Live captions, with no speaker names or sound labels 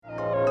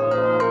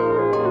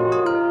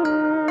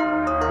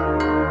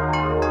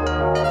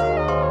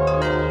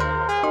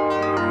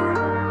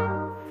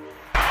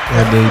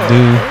What they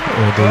do.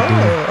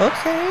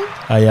 Okay.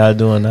 How y'all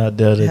doing out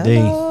there today?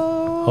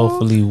 Hello.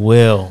 Hopefully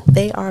well.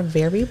 They are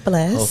very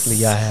blessed. Hopefully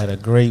y'all had a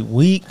great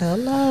week.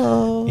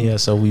 Hello. Yeah,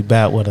 so we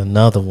back with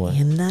another one.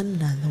 And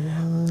another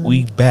one.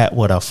 We back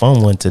with a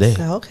fun one today.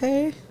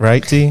 Okay.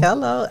 Right, T?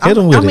 Hello. Hit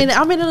 'em with I'm it.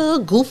 in a little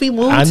goofy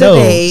mood I know.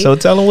 today. So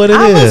tell them what it is.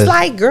 I was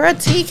like, girl,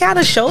 T, kind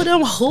of show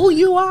them who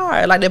you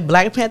are. Like the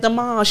Black Panther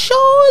mom, show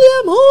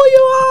them who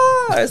you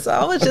are. So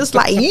I was just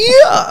like,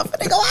 yeah, I'm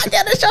gonna go out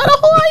there and show them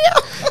who I am.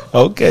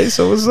 Okay,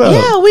 so what's up?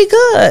 Yeah, we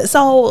good.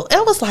 So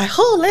it was like,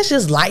 oh, let's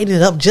just lighten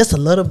it up just a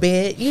little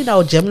bit. You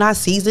know, Gemini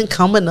season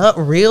coming up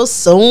real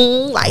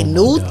soon, like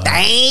new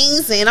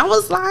things. And I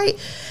was like,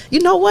 you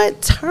know what?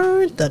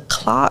 Turn the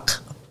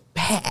clock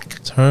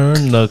back.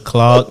 Turn the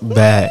clock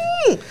back.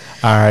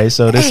 All right,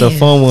 so this is a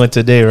fun one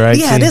today, right?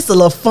 Yeah, T? this is a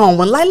little fun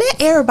one. Like,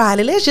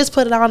 let's just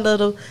put it on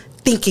little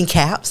thinking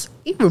caps.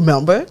 You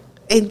remember?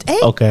 And hey,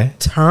 Okay.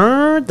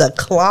 turn the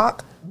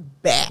clock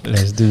back.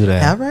 Let's do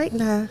that. All right,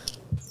 now.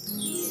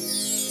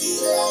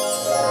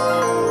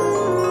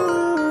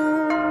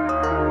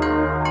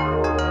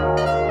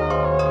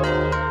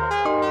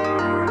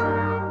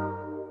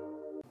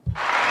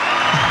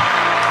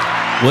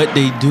 What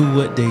they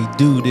do.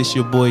 This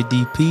your boy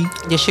DP.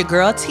 This your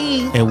girl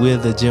T. And we're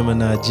the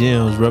Gemini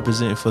Gems,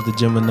 representing for the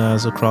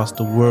Geminis across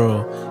the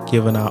world,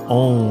 giving our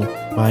own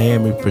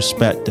Miami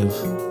perspective.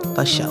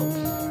 For sure.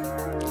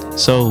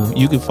 So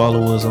you can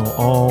follow us on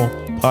all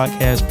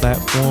podcast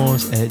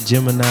platforms at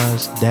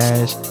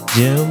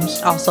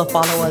Geminis-Gems. Also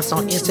follow us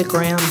on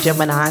Instagram,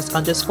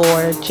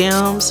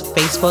 Geminis_Gems,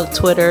 Facebook,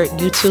 Twitter,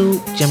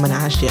 YouTube,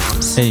 Geminis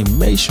Gems. Hey,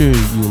 make sure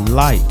you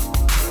like,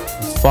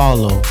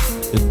 follow,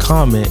 you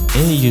comment,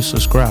 and you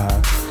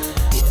subscribe.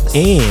 Yes.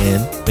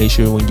 And make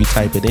sure when you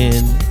type it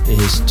in,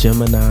 it's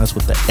Geminis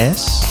with the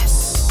S,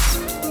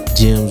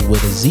 Gems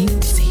with a Z.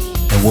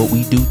 And what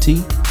we do,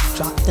 T?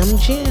 Drop them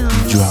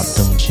gems. Drop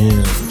them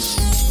gems.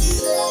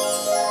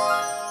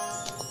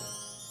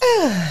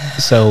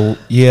 So,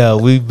 yeah,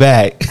 we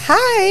back.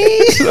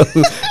 Hi. So,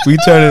 we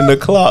turning the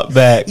clock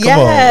back. Come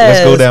on,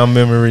 let's go down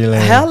memory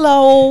lane.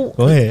 Hello.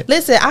 Go ahead.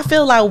 Listen, I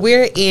feel like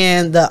we're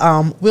in the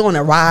we're on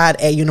a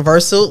ride at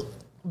Universal,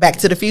 Back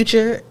to the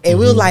Future, and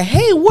we were like,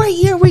 hey, what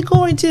year are we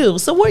going to?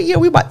 So what year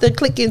we about to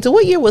click into?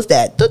 What year was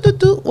that?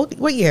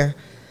 What year?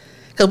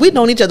 Because we've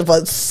known each other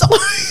for so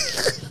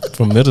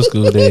from middle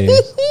school days.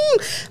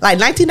 Like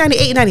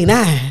 1998,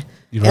 99.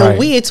 Right. And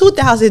we in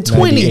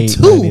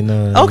 2022.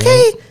 99,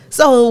 okay. Yeah.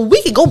 So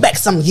we can go back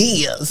some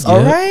years,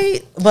 all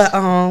right? But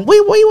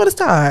where you want to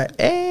start?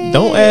 Hey.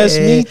 Don't ask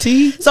me,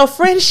 T. So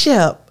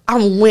friendship, I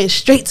went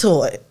straight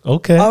to it.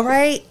 Okay. All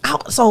right.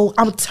 So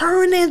I'm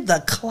turning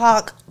the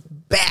clock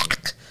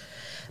back.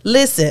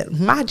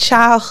 Listen, my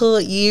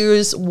childhood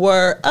years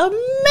were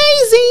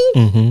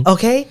amazing.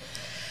 Okay.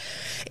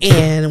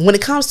 And when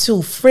it comes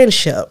to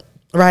friendship,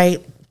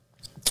 right?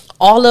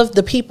 All of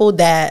the people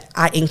that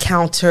I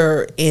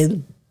encounter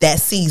in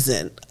that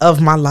season of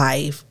my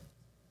life,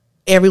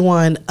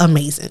 everyone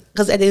amazing.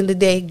 Because at the end of the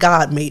day,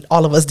 God made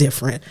all of us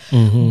different.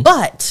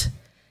 But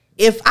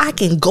if I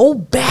can go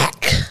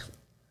back,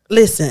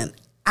 listen,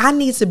 I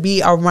need to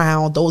be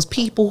around those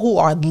people who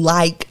are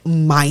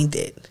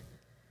like-minded.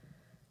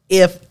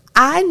 If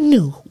I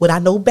knew what I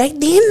know back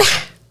then,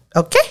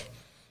 okay?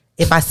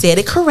 If I said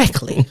it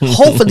correctly,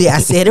 hopefully I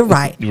said it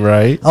right.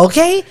 Right.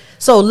 Okay?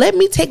 So let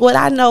me take what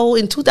I know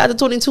in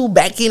 2022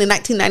 back in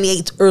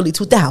 1998, early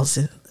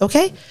 2000.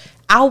 Okay?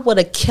 I would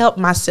have kept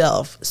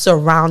myself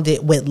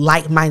surrounded with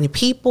like-minded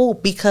people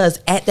because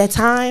at that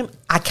time,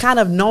 I kind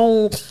of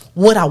know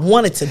what I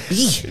wanted to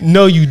be.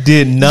 No, you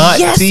did not.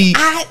 Yes, T.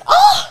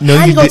 no,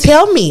 how you gonna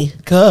tell me?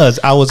 Because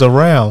I was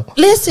around.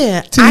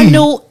 Listen, T. I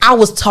knew I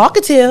was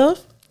talkative.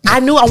 I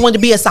knew I wanted to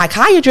be a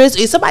psychiatrist.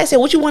 If somebody said,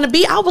 what you want to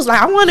be? I was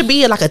like, I want to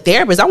be like a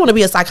therapist. I want to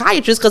be a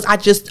psychiatrist because I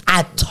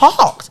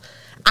talked.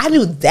 I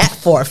knew that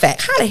for a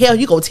fact. How the hell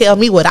you gonna tell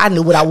me what I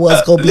knew what I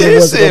was gonna be?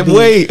 Listen,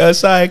 wait, a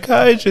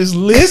psychiatrist,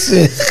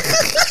 listen.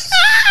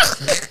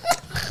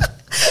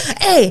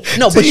 Hey,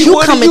 no, but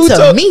you coming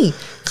to me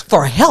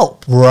for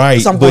help. Right.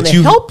 So I'm going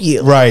to help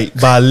you. Right.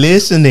 By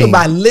listening.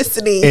 By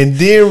listening. And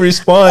then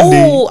responding.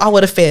 Oh, I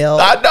would have failed.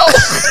 I know.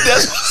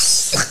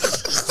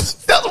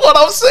 That's what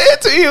I'm saying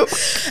to you.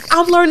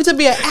 I'm learning to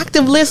be an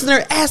active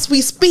listener as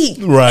we speak.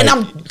 Right.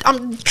 And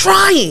I'm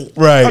trying.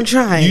 Right. I'm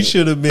trying. You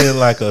should have been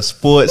like a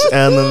sports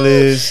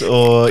analyst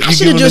or I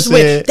should have just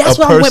went. That's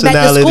what I went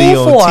back to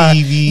school for.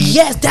 TV.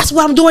 Yes, that's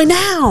what I'm doing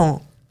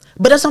now.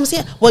 But that's what I'm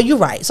saying. Well, you're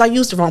right. So I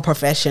used the wrong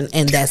profession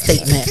in that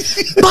statement.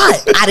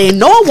 But I didn't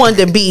know I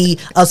wanted to be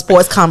a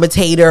sports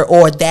commentator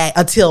or that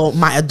until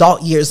my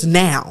adult years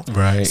now.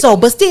 Right. So,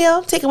 but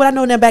still, taking what I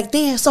know now back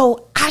then.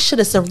 So I should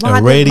have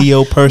surrounded a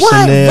radio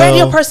personnel. What?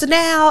 Radio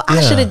personnel. Yeah.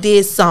 I should have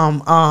did some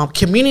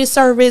community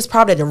service,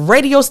 probably at the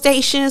radio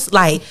stations.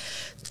 Like,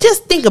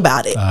 just think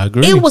about it. I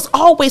agree. It was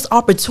always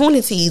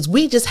opportunities.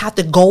 We just have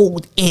to go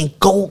and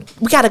go.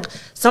 We gotta.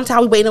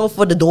 Sometimes we waiting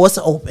for the doors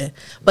to open,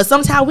 but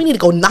sometimes we need to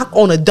go knock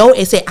on the door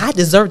and say, "I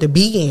deserve to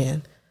be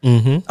in."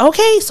 Mm-hmm.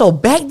 Okay, so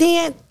back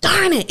then,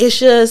 darn it, it's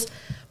just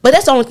But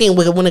that's the only thing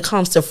when it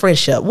comes to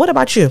friendship. What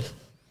about you?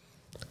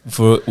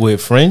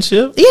 With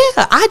friendship? Yeah,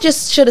 I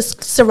just should have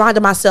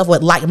surrounded myself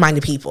with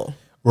like-minded people.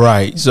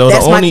 Right. So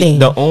That's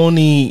the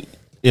only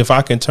if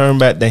I can turn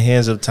back the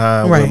hands of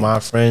time Right. with my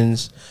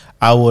friends,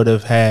 I would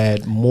have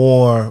had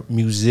more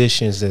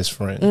musicians as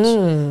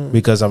friends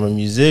because I'm a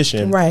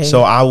musician. Right.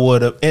 So I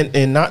would have,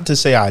 and not to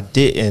say I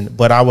didn't,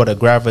 but I would have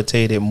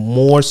gravitated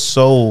more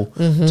so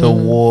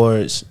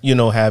towards,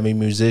 having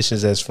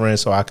musicians as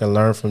friends so I can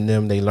learn from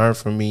them. They learn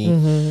from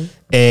me.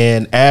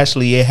 And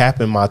actually, it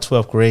happened my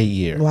 12th grade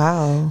year.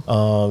 Wow.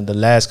 The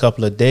last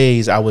couple of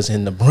days, I was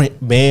in the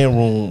band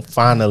room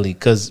finally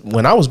because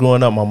when I was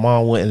growing up, my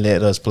mom wouldn't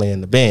let us play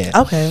in the band.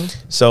 Okay.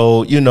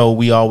 So,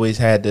 we always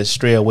had to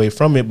stray away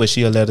from it, but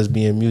she'll let us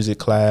be in music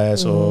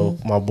class or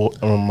my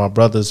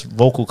brother's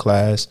vocal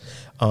class,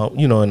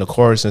 in the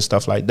chorus and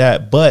stuff like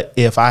that. But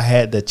if I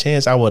had the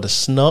chance, I would have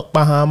snuck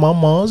behind my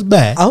mom's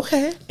back.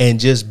 Okay. And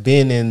just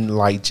been in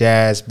like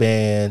jazz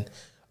band,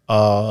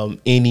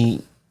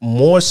 any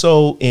more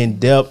so in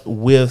depth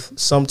with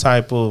some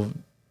type of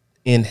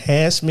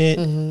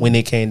enhancement when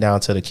it came down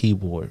to the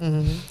keyboard.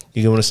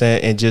 You get what I'm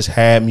saying? And just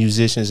had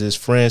musicians as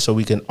friends so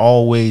we can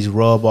always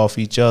rub off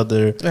each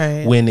other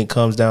when it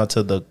comes down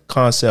to the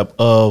concept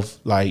of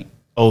like,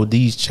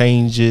 these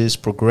changes,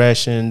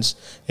 progressions,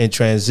 and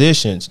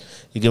transitions.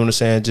 You get what I'm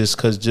saying?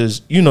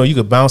 Just you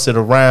could bounce it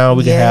around.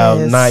 We could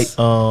have night,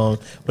 what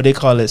they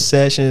call it,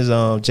 sessions,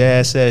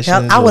 jazz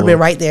sessions. I would have been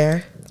right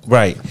there.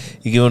 Right.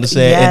 You get what I'm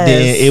saying? Yes. And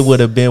then it would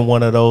have been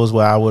one of those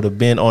where I would have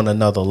been on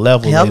another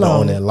level later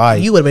on in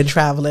life. You would have been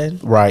traveling.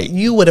 Right.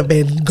 You would have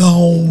been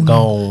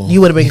gone.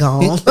 You would have been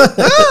gone.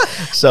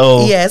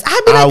 So yes,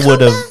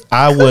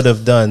 I would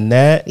have done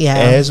that Yeah.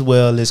 as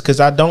well as because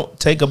I don't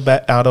take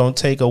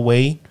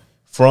away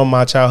from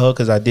my childhood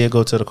because I did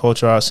go to the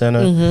Cultural Arts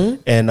Center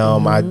and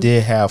I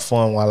did have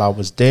fun while I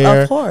was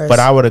there. Of course. But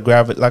I would have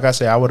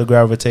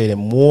gravitated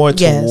more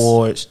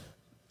towards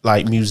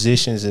like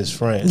musicians as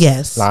friends.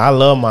 Yes. Like I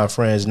love my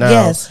friends now.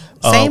 Yes.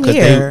 Same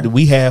here.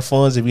 We had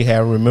fun and we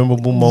had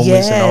memorable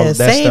moments and all of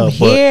that same stuff.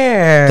 But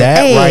here.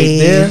 that right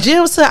there.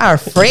 Gyms to our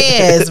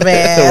friends,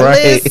 man.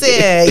 Right.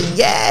 Listen,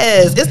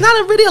 yes. It's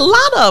not really a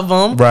lot of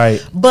them.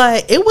 Right.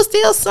 But it was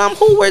still some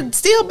who were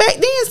still back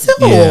then too.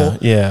 Yeah.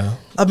 Yeah.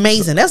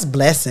 Amazing. That's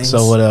blessings.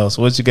 So what else?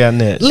 What you got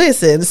next?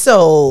 Listen,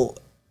 so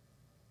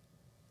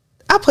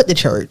I put the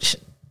church,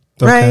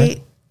 Okay.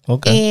 right?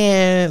 Okay.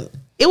 And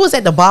it was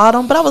at the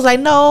bottom, but I was like,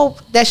 no,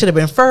 that should have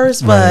been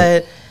first.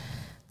 Right. But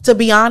to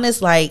be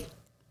honest, like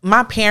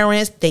my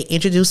parents, they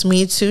introduced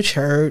me to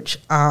church.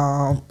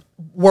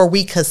 Were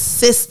we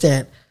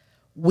consistent?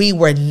 We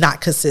were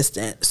not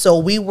consistent. So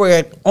we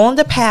were on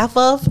the path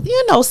of,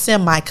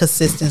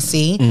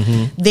 semi-consistency.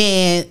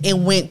 Then it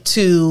went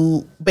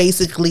to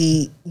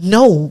basically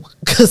no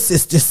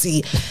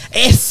consistency.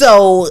 And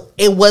so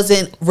it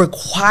wasn't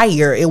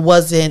required. It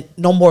wasn't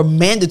no more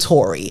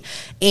mandatory.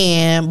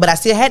 But I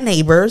still had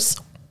neighbors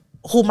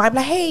who might be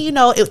like, hey,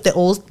 if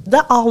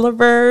the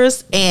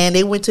Olivers, and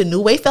they went to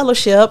New Way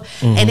Fellowship,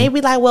 and they'd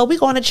be like, well, we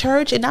going to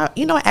church, and I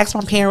asked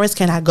my parents,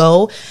 can I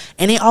go?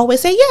 And they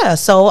always say, yeah.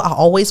 So I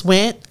always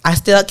went. I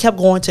still kept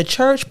going to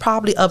church,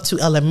 probably up to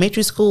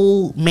elementary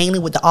school, mainly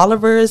with the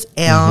Olivers,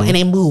 and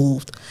they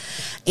moved.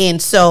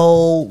 And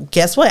so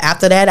guess what?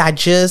 After that,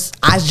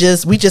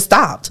 we just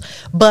stopped.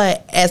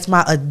 But as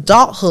my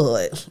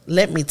adulthood,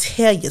 let me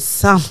tell you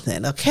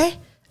something, okay?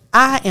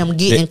 I am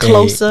getting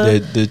closer.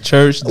 The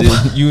church,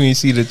 you ain't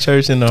see the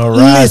church in the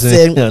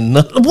horizon. Listen,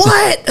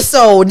 what?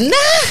 So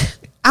now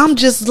I'm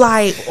just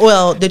like,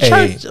 well, the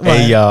church.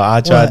 Hey, y'all, I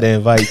tried to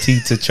invite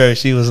T to church.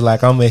 She was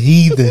like, I'm a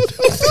heathen.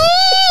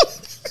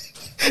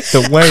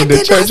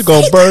 The church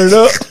gonna burn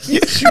up.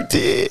 Yes, you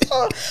did.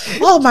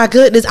 Oh my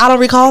goodness, I don't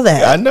recall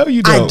that. I know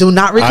you don't. I do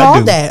not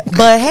recall that.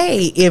 But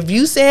hey, if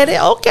you said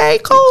it, okay,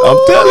 cool. I'm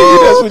telling you,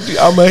 that's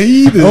what I'm a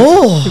heathen.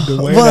 Oh,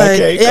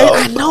 but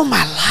I know my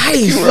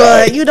life.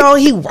 Right. But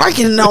he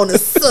working on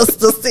his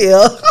sister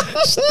still.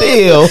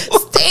 Still,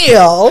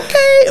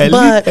 okay.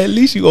 At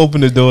least you open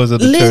the doors of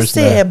the church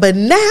now. Listen, but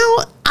now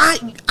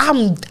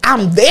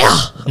I'm there.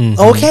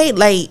 Okay,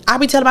 like I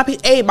be telling my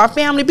people, hey, my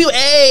family people,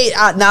 hey,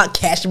 not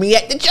catch me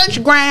at the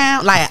church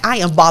ground. Like I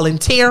am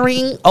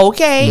volunteering.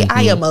 Okay,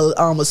 I am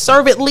a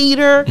servant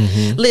leader.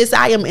 Listen,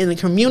 I am in the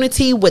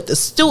community with the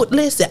student.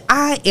 Listen,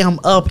 I am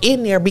up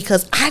in there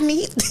because I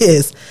need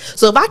this.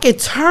 So if I could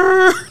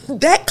turn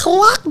that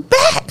clock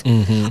back,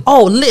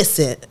 oh,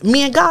 listen,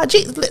 me and God,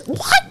 Jesus,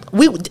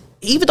 what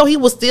even though he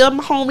was still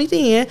my homie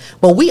then,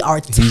 but we are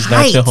tight. He's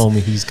not your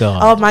homie, he's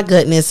God. Oh my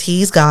goodness,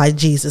 he's God,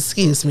 Jesus.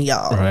 Excuse me,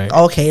 y'all. Right.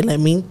 Okay,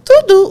 let me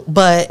do.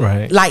 But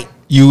like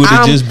you would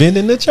have just been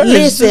in the church.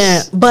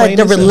 Listen, but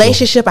the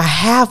relationship I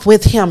have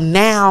with him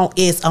now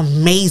is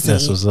amazing.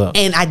 That's what's up.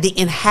 And I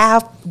didn't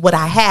have what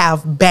I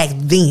have back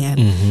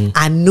then.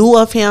 I knew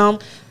of him.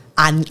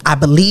 I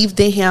believed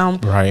in him.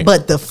 Right.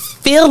 But the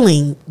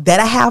feeling that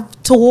I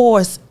have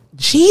towards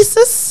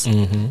Jesus,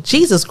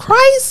 Jesus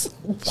Christ,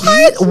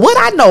 what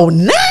I know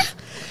now,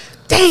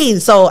 Dang.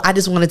 So I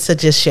just wanted to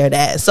just share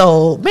that.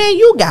 So man,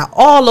 you got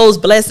all those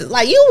blessings.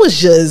 Like you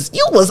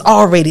was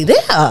already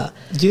there.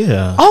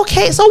 Yeah.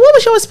 Okay. So what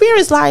was your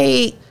experience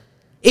like?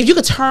 If you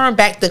could turn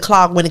back the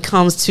clock when it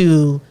comes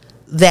to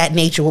that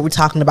nature, what we're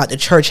talking about, the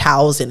church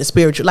house and the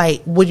spiritual,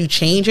 like, would you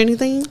change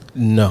anything?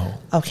 No.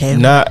 Okay.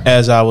 Not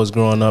as I was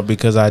growing up,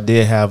 because I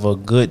did have a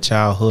good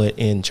childhood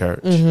in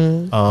church.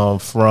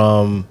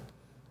 From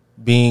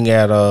being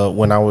at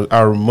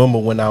I remember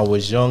when I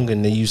was young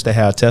and they used to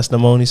have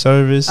testimony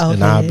service,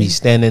 and I'd be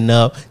standing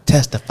up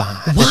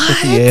testifying.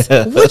 What?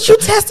 Yeah. Would you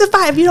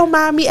testify, if you don't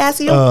mind me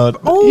asking you?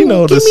 You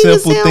know, the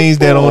simple things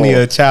that only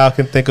a child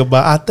can think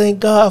about. I thank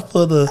God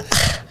for the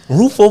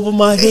roof over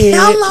my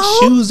head,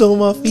 shoes on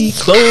my feet,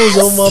 clothes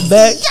on my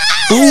back,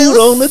 food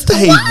on the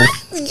table.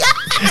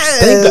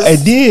 Thank God. And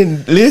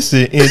then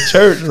listen, in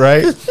church,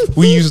 right?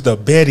 We used to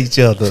bet each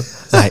other.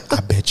 Like, I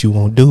bet you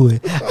won't do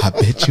it. I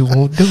bet you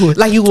won't do it.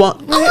 Like you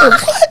want, man,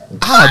 what?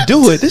 I'll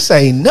do it. This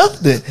ain't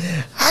nothing.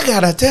 I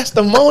got a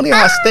testimony.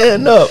 I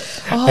stand up.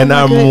 And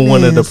I remember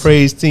one of the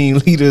praise team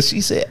leaders,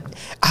 she said,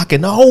 I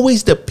can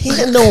always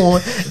depend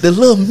on the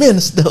little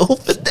minister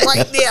over there.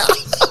 Right there.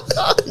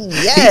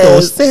 Yes. He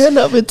gonna stand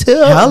up and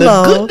tell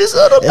the goodness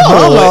of the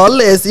Lord. Hold on,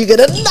 listen, you get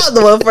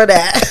another one for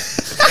that.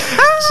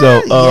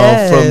 So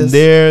from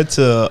there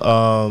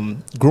to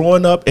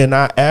growing up, and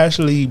I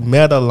actually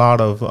met a lot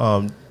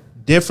of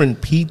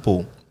different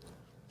people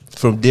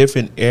from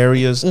different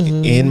areas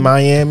in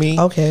Miami.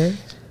 Okay.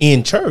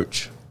 In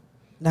church.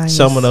 Nice.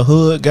 Some of the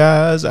hood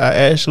guys, I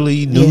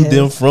actually knew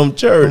them from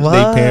church. What?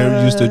 Their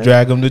parents used to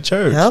drag them to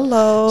church.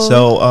 Hello.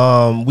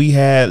 So we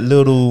had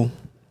little,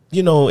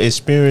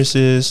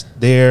 experiences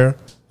there,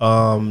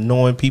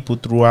 knowing people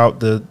throughout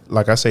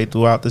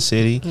throughout the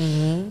city.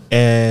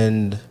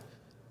 And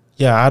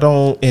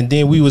and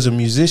then we was a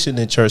musician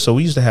in church, so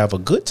we used to have a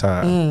good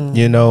time,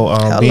 being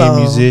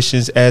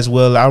musicians as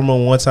well. I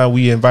remember one time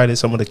we invited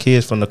some of the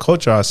kids from the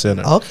Culture Arts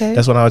Center. Okay.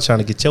 That's when I was trying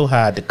to get your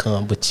hide to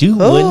come, but you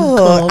wouldn't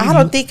come. I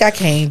don't think I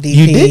came, DP.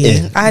 You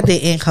didn't? I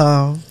didn't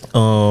come.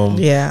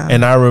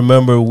 And I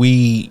remember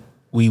we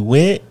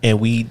went and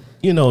we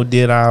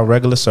did our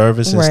regular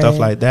service and stuff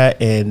like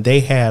that, and they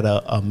had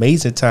an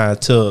amazing time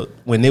till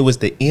when it was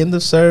the end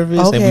of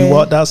service and we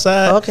walked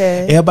outside.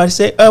 Everybody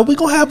said, we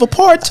gonna have a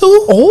part 2?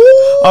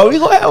 Are we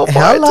gonna have a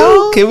part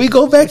 2? Can we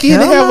go back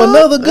in and have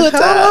another good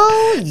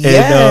time?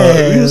 Yes.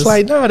 And he was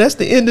like, no, that's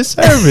the end of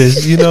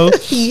service,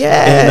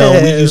 Yes.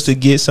 And we used to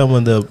get some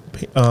of the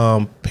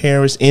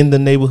parents in the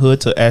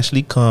neighborhood to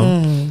actually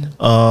come.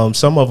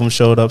 Some of them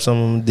showed up, some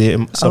of them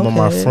didn't. Some of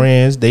my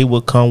friends, they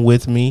would come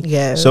with me.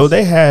 Yes. So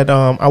they had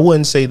I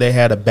wouldn't say they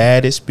had a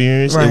bad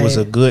experience. It was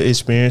a good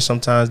experience.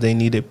 Sometimes they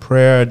needed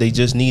prayer. They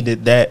just needed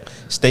that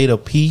state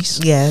of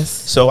peace. Yes.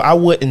 So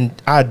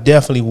I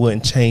definitely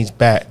wouldn't change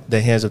back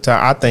the hands of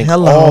time. I think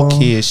all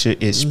kids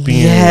should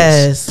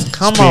experience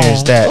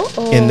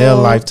that in their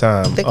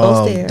lifetime.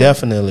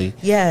 Definitely.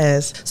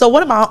 Yes. So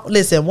one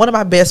of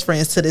my best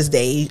friends to this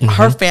day,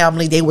 her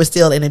family, they were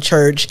still in the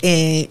church,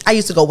 and I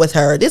used to go with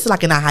her. This is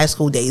like in our high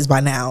school days by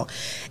now.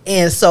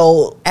 And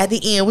so at the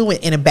end, we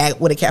went in the back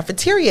where the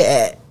cafeteria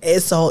at.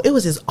 And so it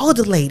was this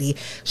older lady.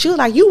 She was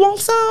like, you want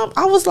some?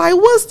 I was like,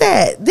 what's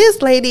that?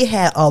 This lady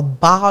had a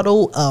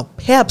bottle of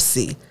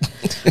Pepsi.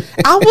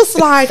 I was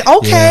like,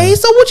 okay,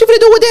 so what you gonna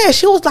do with that?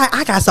 She was like,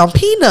 I got some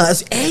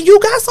peanuts. And you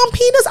got some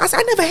peanuts? I said,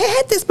 I never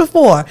had this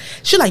before.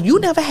 She like, you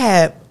never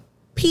had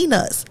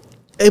peanuts?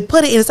 And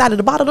put it inside of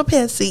the bottle of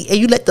Pepsi and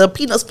you let the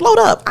peanuts float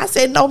up. I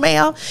said, no,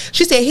 ma'am.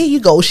 She said, here you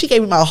go. She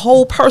gave me my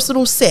whole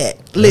personal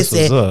set.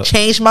 Listen,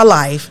 changed my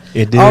life.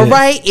 It did. All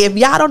right. If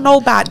y'all don't know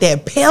about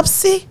that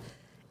Pepsi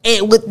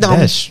and with them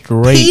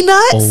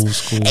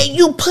peanuts and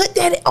you put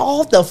that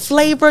all the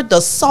flavor,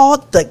 the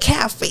salt, the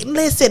caffeine,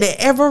 listen, and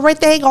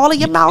everything all in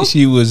your mouth.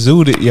 She was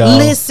zooted, y'all.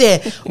 Listen,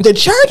 the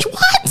church,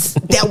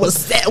 what? That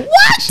was that.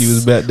 What? She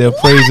was back there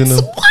praising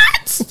them. What?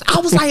 I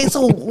was like,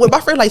 so when my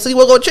friend like, so you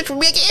want to go to church with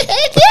me again?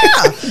 Heck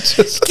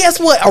yeah. Guess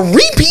what? A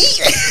repeat.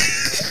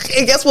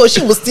 And guess what?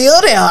 She was still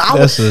there.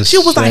 She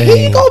was like,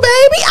 here you go,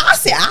 baby. I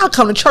said, I'll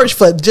come to church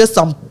for just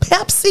some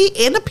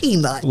Pepsi and a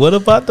peanut. What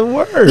about the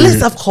word?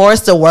 Listen, of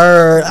course, the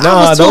word.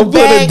 No, don't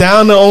put it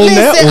down on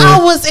that one.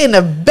 I was in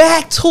the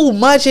back too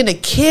much in the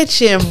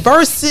kitchen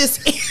versus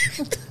in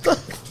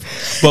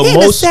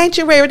the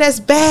sanctuary. That's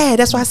bad.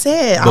 That's why I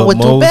said I would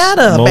do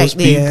better back then. Most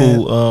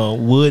people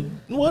would.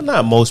 Well,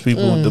 not most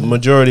people. The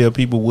majority of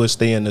people would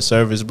stay in the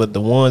service, but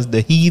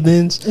the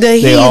heathens,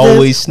 they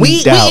always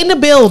sneaked out. We in the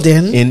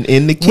building,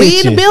 in the kitchen.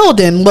 We in the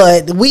building,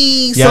 but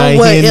we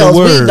somewhere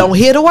else. We don't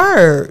hear the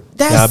word.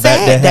 That's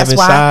sad. That's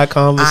why side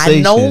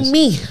conversations. I know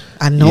me.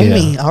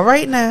 me. All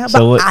right now,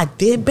 but I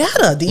did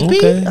better. DP.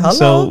 Okay. Hello.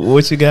 So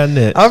what you got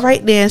next? All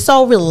right then.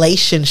 So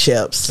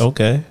relationships.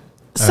 Okay.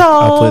 So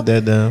I put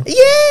that down.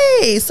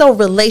 Yay! So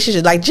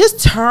relationships, like just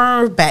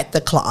turn back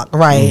the clock,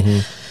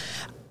 right?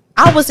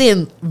 I probably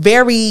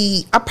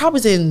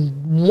was in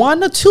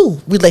 1 or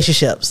 2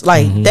 relationships.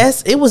 Like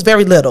it was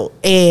very little.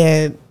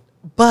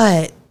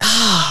 But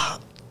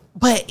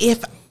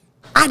if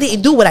I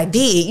didn't do what I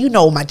did,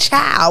 my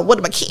child, one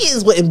of my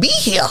kids wouldn't be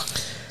here.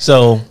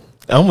 So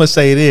I'm gonna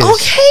say this.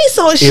 Okay,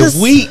 so it's If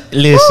just we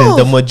listen, Ooh.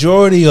 the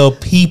majority of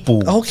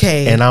people,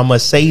 Okay. and I'm gonna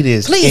say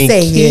this, Please and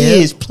say it.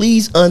 kids,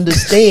 please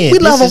understand. we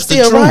this love them is the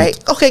still, truth.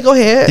 right? Okay, go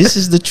ahead. This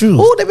is the truth.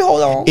 Oh, let me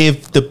hold on.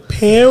 If the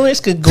parents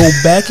could go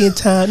back in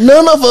time,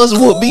 none of us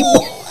would be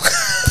born.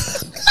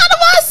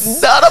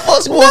 None of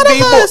us would None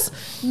be of born. us.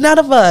 None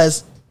of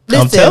us.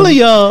 I'm Listen, telling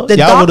y'all, the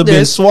y'all would have been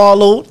doctors-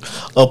 swallowed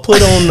or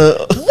put on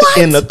the What?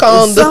 in the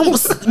condom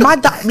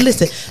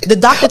Listen, the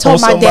doctor on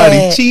told my somebody's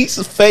dad.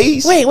 cheeks,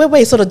 face.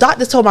 Wait. So the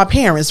doctors told my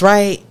parents,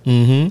 right?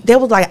 Mm-hmm. They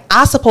was like,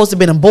 I supposed to have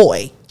been a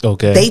boy.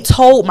 Okay. They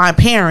told my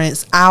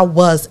parents I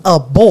was a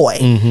boy.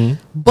 Mm-hmm.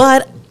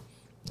 But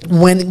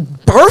when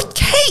birth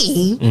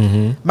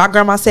came, my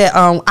grandma said,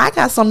 I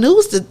got some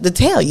news to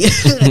tell you.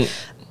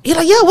 You're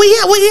like, yeah,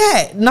 where you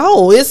at?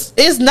 No,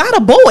 it's not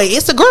a boy,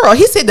 it's a girl.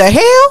 He said, the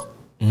hell?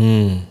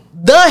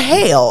 The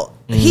hell.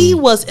 He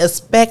was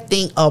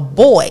expecting a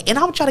boy. And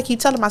I'm trying to keep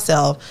telling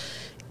myself,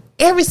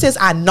 ever since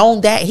I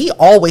known that, he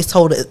always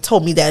told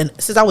me that. And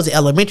since I was in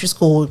elementary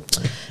school,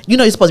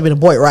 you're supposed to be a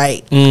boy,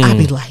 right? I'd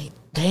be like,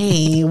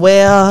 dang,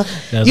 well,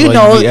 That's why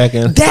you be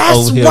acting that's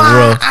over here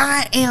why rough.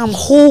 I am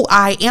who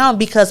I am,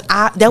 because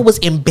that was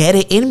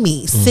embedded in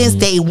me since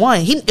day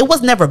one. It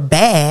was never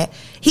bad.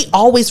 He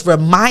always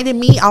reminded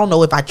me. I don't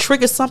know if I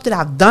triggered something,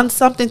 I've done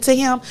something to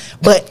him,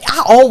 but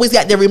I always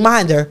got the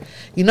reminder,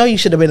 you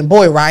should have been a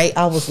boy, right?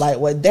 I was like,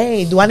 well,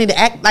 dang, do I need to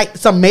act like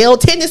some male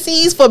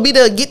tendencies for me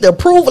to get the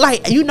approval?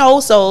 Like,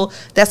 so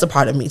that's a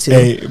part of me too.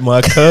 Hey,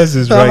 my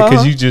cousins, right?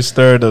 Because you just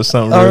stirred up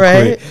something All real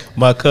right. quick.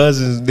 My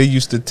cousins, they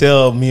used to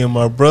tell me and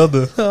my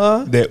brother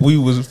that we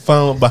was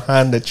found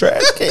behind the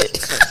trash can.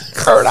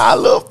 Hurt our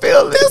little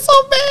feelings. That's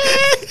so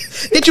bad.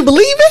 Did you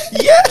believe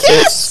it?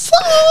 Yes.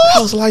 I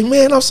was like,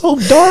 man, I'm so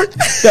dark.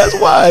 That's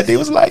why. They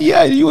was like,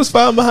 yeah, you was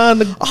found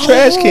behind the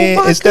trash can,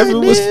 my and Stephanie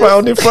was goodness.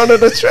 found in front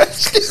of the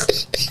trash can.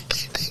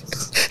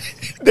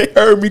 They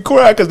heard me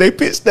cry because they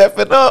picked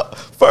Stephen up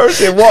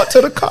first and walked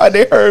to the car.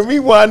 They heard me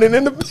whining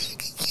in the back.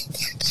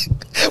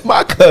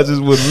 My cousins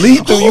was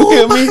lethal. You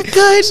hear me? my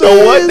goodness.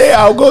 So one day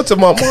I'll go to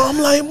my mom. I'm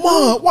like,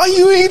 Mom, why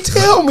you ain't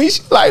tell me?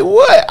 She's like,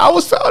 what? I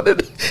was found in.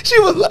 She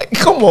was like,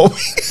 come on.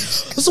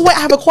 So wait,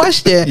 I have a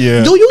question.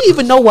 Yeah. Do you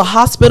even know what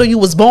hospital you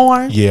was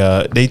born?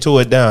 Yeah, they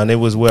tore it down. It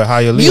was where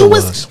Hialeah You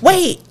was.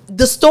 wait.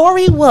 The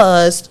story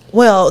was,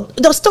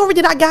 the story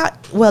that I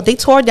got, they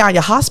tore down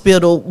your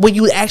hospital when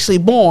you were actually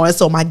born.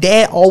 So my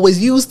dad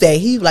always used that.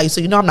 He like,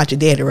 so I'm not your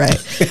daddy, right?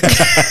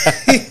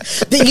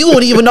 Then you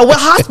wouldn't even know what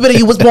hospital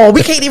you was born.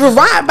 We can't even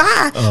ride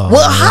by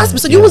what hospital.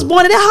 So you was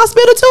born in that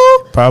hospital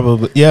too?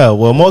 Probably, yeah.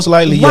 Well, most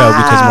likely, yeah,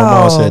 because my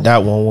mom Wow. said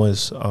that one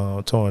was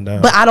torn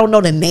down. But I don't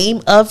know the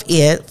name of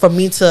it for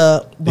me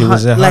to. It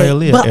was in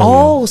Hialeah But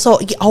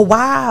area.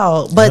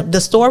 wow! But the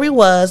story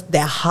was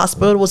that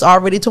hospital was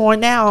already torn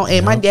down,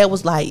 and my dad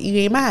was like, "You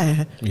ain't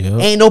mine.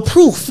 Yep. Ain't no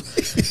proof."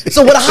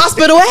 So where the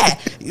hospital at?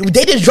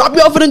 They just drop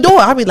you off at the door.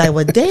 I'd be like,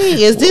 "Well, dang,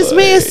 is this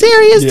man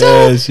serious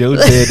yes, too?" your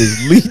dad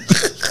is lethal.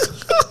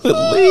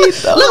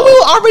 Lethal. Look, we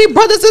were already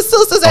brothers and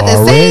sisters at the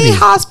Already. same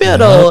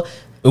hospital.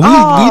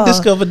 We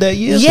discovered that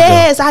years ago.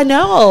 Yes, I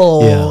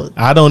know.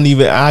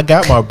 Yeah, I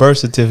got my birth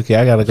certificate.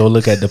 I gotta go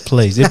look at the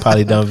place. It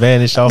probably done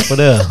vanished off of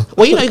there.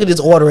 Well, you can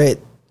just order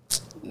it.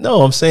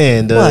 No, I'm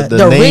saying the What?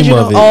 name original?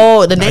 of it.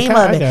 Oh, the name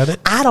I of it. got it.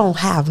 I don't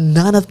have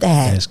none of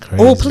that. That's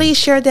crazy. Oh, please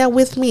share that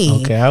with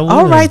me. Okay, I will.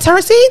 All right, turn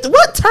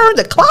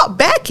the clock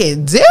back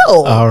and do.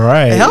 All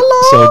right.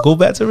 Hello. So go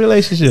back to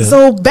relationships.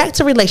 So back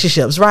to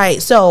relationships,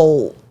 right?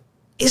 So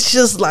it's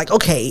just like,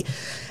 okay,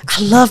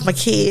 I love my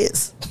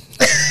kids.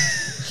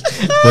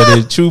 But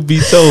if truth be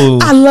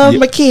told, I love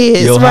my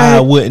kids, your right? high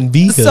wouldn't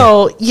be here.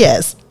 So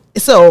yes,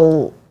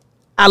 so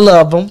I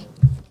love them,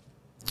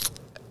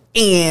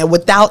 and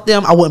without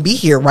them, I wouldn't be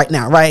here right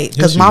now, right?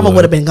 Because Yes, you Mama would.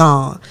 would have been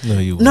gone. No,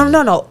 you No,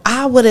 wouldn't. no.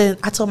 I wouldn't.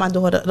 I told my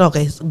daughter,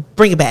 okay,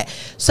 bring it back.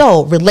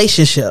 So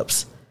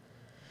relationships,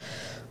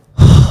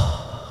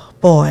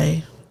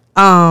 boy.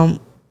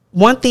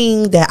 One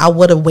thing that I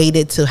would have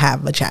waited to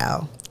have a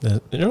child.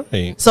 You're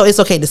right. So it's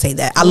okay to say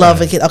that. I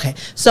love a kid. Okay.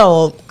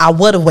 So I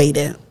would have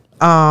waited.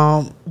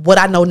 What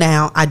I know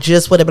now, I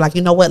just would have been like,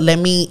 you know what? Let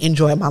me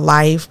enjoy my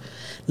life.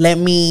 Let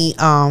me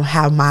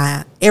have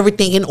my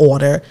everything in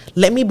order.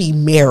 Let me be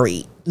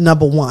married.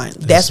 Number one.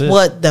 That's it.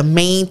 what the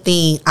main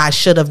thing I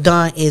should have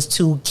done is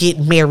to get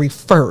married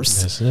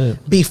first. That's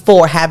it.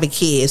 Before having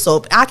kids. So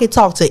if I could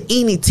talk to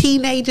any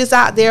teenagers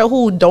out there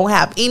who don't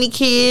have any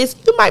kids,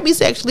 you might be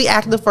sexually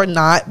active or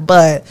not,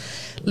 but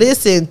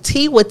listen,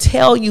 T would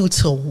tell you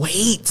to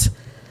wait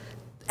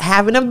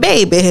having a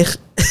baby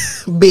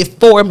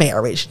before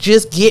marriage.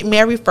 Just get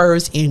married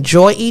first,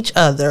 enjoy each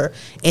other,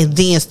 and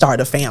then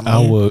start a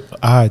family.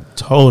 I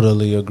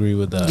totally agree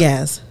with that.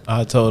 Yes.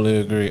 I totally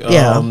agree.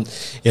 Yeah.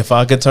 If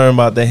I could turn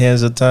back the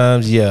hands of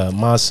times, yeah,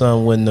 my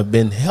son wouldn't have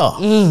been here.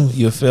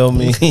 You feel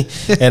me?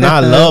 And I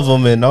love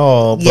him and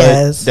all, but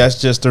Yes. that's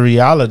just the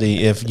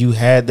reality. If you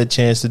had the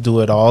chance to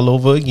do it all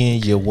over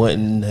again, you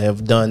wouldn't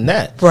have done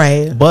that.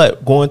 Right.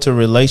 But going to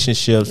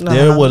relationships,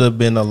 there would have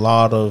been a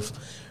lot of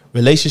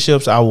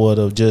relationships, I would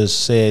have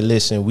just said,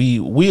 listen,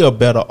 we are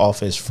better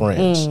off as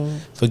friends.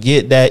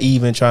 Forget that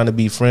even trying to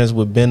be friends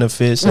with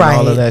benefits and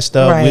all of that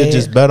stuff. Right. We're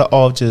just better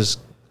off just,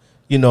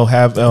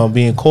 have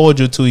being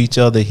cordial to each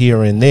other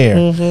here and there.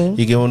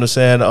 You get what I'm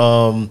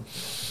saying?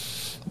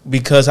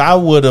 Because I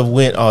would have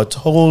went a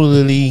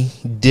totally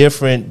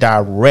different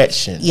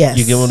direction. Yes.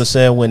 You get what I'm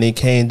saying? When it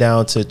came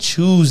down to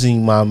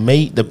choosing my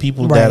mate, the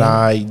people that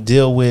I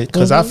deal with,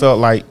 because I felt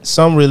like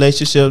some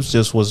relationships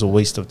just was a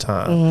waste of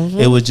time.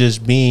 It was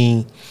just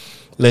being,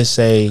 let's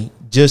say,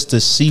 just to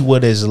see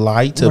what it's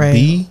like to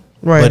be.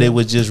 Right. But it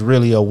was just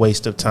really a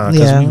waste of time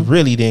because we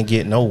really didn't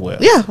get nowhere.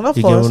 Yeah, of course.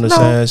 You get what I'm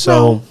saying?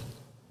 So,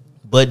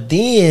 but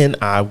then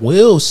I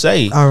will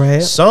say,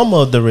 some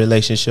of the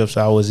relationships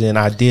I was in,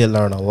 I did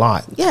learn a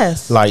lot.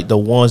 Yes. Like the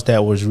ones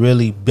that was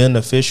really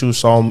beneficial,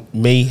 so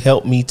may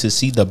help me to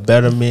see the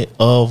betterment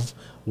of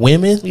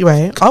women.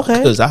 Right. Okay.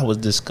 Because I was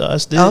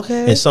disgusted.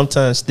 Okay. And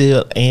sometimes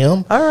still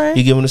am. All right.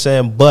 You get what I'm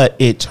saying? But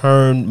it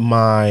turned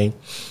my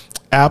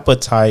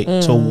appetite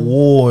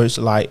towards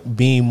like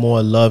being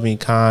more loving,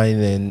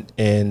 kind,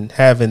 and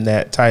having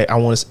that type. I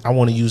want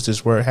to use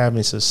this word,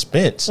 having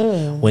suspense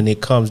when it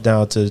comes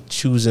down to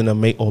choosing a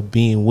mate or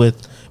being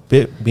with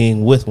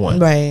one.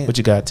 Right. What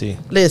you got, T?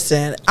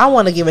 Listen, I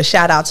want to give a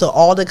shout out to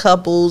all the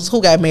couples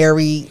who got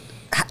married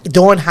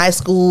during high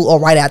school or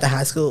right after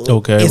high school.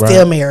 Okay. And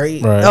still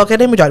married. Right. Okay,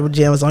 let me drop the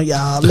gems on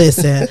y'all.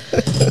 Listen,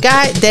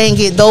 God dang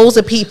it, those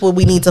are people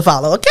we need to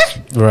follow.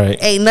 Okay. Right.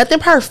 Ain't nothing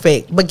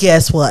perfect, but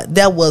guess what?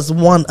 That was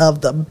one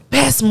of the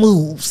best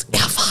moves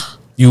ever.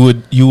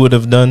 You would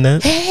have done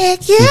that?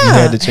 Heck yeah. If you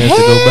had the chance to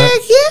go back?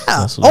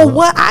 Heck yeah.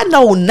 What I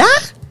know now?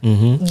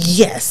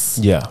 Yes.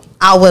 Yeah.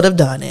 I would have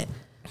done it.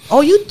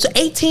 Oh, you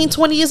 18,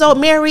 20 years old,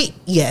 married?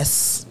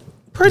 Yes.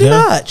 Pretty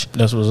much.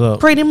 That's what's up.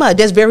 Pretty much.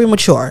 That's very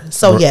mature.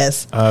 So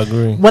yes. I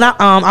agree. When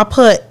I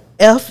put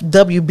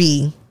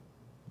FWB,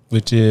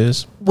 which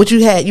is what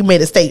you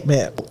made a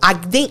statement. I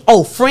think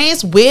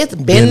friends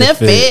with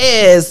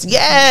benefits.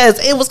 Yes,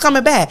 it was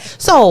coming back.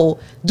 So,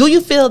 do you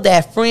feel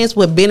that friends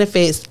with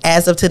benefits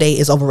as of today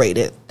is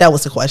overrated? That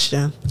was the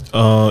question.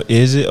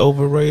 Is it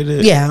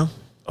overrated? Yeah.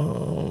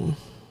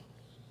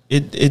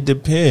 It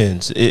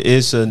depends.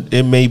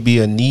 It may be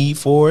a need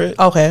for it.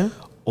 Okay.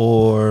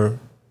 Or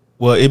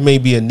it may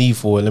be a need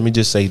for it. Let me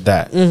just say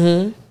that.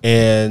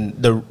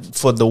 And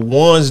for the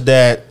ones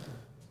that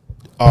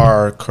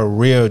are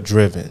career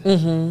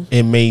driven,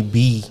 it may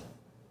be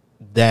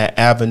that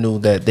avenue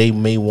that they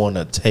may want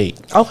to take.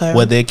 Okay.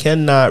 Where they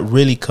cannot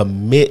really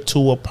commit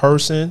to a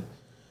person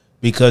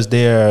because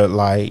they're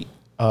like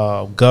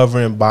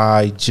governed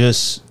by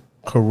just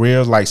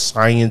careers like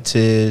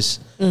scientists.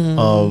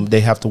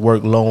 They have to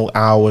work long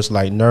hours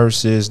like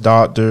nurses,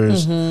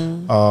 doctors,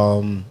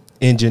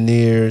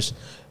 engineers.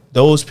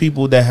 Those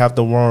people that have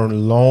to work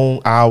long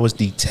hours,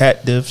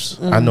 detectives,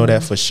 I know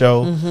that for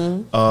sure.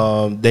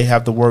 They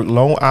have to work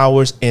long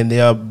hours and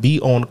they'll be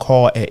on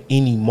call at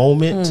any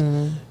moment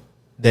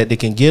that they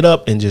can get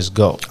up and just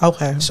go.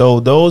 Okay.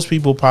 So those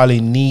people probably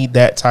need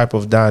that type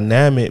of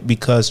dynamic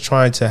because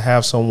trying to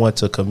have someone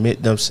to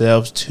commit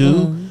themselves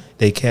to,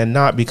 they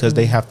cannot because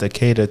they have to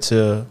cater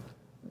to,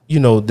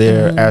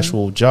 their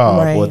actual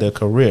job or their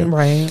career.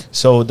 Right.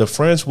 So the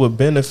friends with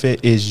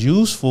benefit is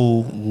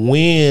useful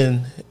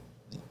when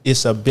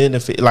it's a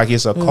benefit, like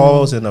it's a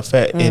cause and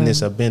effect, and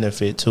it's a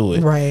benefit to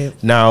it. Right.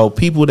 Now,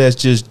 people that's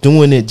just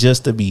doing it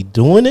just to be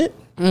doing it,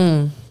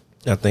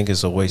 I think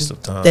it's a waste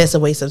of time. That's a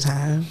waste of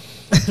time.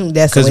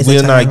 Because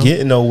we're not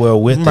getting nowhere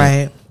with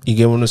it. You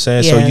get what I'm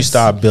saying? Yes. So you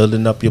start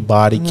building up your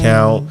body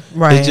count.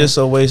 Right. It's just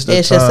a waste of time.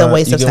 It's just a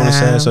waste of time. You get what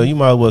I'm saying? So you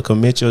might as well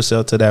commit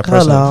yourself to that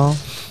person. Hello.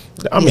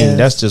 I mean,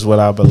 that's just what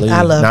I believe.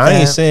 I love now, that. I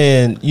ain't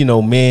saying,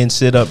 men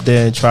sit up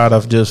there and try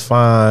to just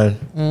find,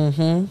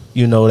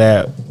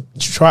 that.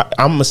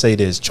 I'm going to say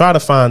this. Try to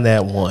find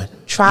that one.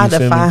 Try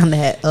to find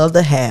that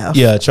other half.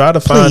 Yeah, try to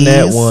find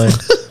that one.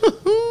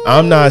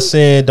 I'm not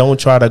saying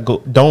don't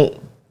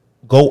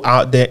go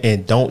out there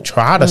and don't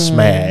try to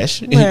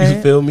smash. Right.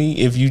 You feel me?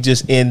 If you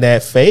just in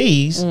that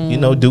phase,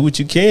 do what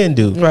you can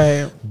do.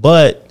 Right.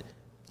 But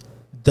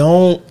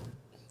don't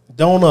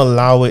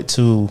allow it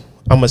to,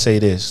 I'm going to say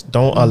this.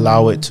 Don't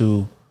allow it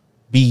to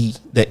be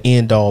the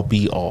end all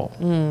be all.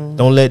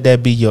 Don't let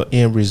that be your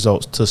end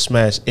results to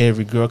smash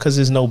every girl because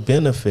there's no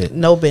benefit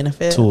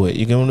to it.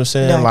 You get what I'm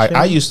saying? Gotcha. Like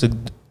I used to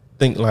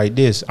think like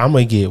this. I'm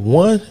going to get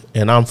one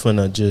and I'm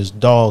finna just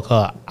dog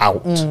her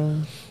out.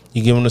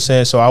 You get what I'm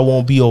saying? So I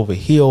won't be over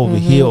here,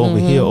 over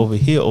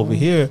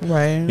here.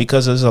 Right.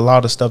 Because there's a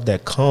lot of stuff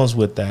that comes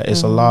with that.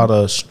 It's a lot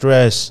of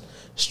stress,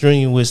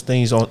 strenuous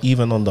things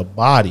even on the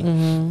body.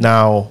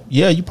 Now,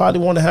 yeah, you probably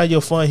want to have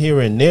your fun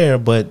here and there,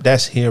 but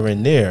that's here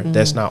and there.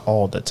 That's not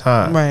all the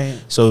time. Right.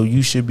 So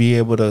you should be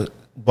able to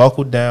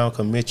buckle down,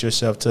 commit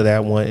yourself to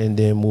that one, and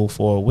then move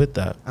forward with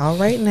that. All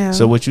right now.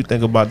 So what you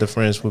think about the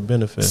friends with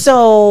benefits?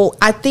 So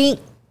I think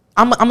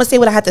I'm gonna say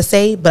what I have to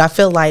say, but I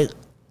feel like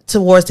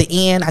towards the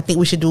end, I think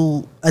we should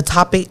do a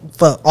topic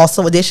for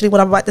also additionally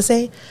what I'm about to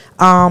say.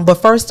 But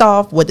first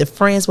off, with the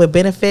friends with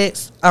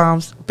benefits,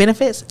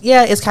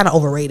 yeah, it's kind of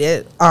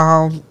overrated.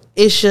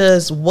 It's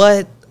just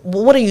what's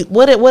your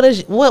body,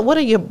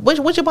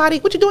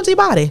 what you doing to your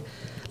body?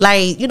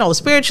 Like,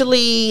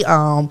 spiritually,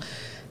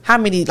 how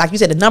many, like you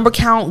said, the number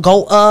count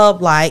go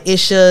up. Like,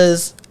 it's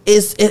just,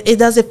 it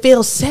doesn't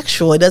feel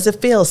sexual. It doesn't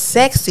feel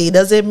sexy. It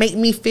doesn't make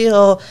me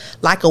feel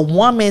like a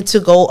woman to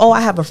go, oh,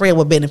 I have a friend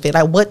with benefit.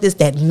 Like, what does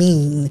that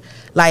mean?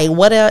 Like,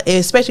 what,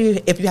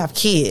 especially if you have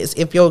kids,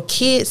 if your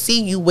kids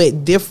see you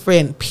with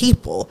different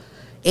people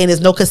and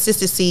there's no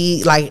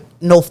consistency, like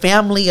no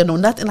family or no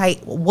nothing, like,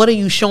 what are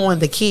you showing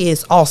the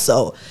kids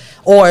also?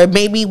 Or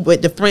maybe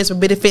with the friends with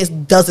benefits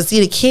doesn't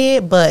see the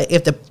kid, but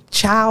if the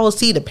child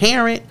see the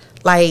parent,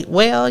 like,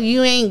 well,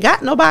 you ain't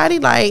got nobody.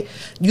 Like,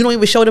 you don't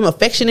even show them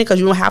affectionate because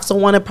you don't have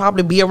someone to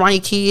probably be around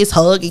your kids,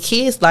 hug your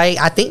kids. Like,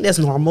 I think that's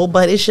normal,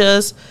 but it's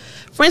just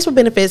friends with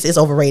benefits is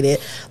overrated.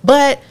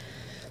 But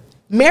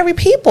married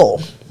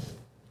people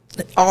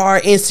are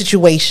in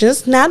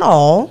situations, not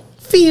all,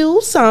 few,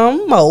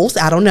 some,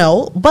 most, I don't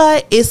know,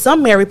 but it's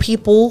some married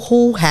people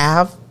who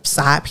have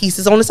side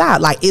pieces on the side.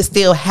 Like, it's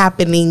still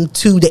happening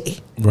today.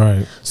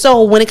 Right.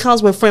 So when it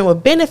comes with friend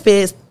with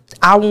benefits,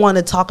 I want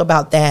to talk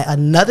about that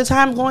another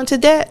time going to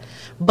that.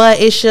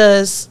 But it's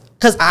just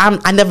because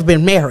I never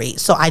been married,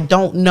 so I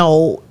don't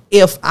know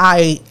if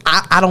I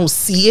don't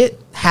see it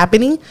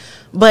happening.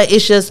 But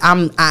it's just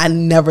I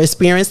never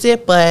experienced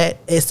it. But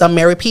it's some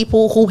married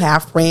people who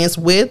have friends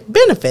with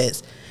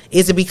benefits.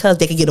 Is it because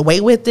they can get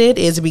away with it?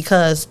 Is it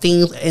because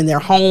things in their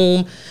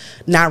home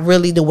not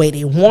really the way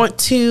they want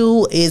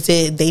to? Is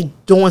it they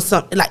doing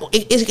something like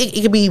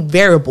it could be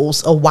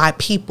variables of why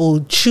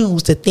people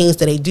choose the things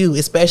that they do,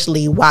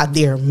 especially while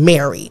they're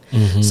married.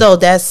 Mm-hmm. So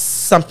that's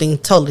something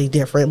totally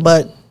different.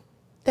 But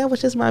that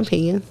was just my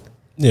opinion.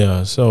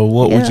 Yeah. So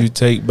what would you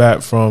take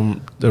back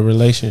from the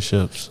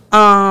relationships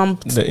in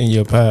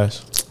your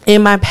past?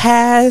 In my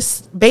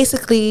past,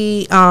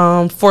 basically,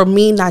 for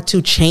me not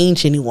to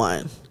change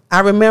anyone. I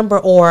remember,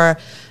 or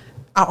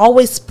I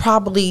always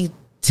probably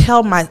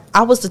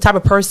I was the type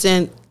of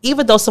person,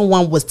 even though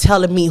someone was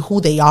telling me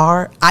who they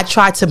are, I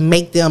tried to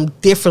make them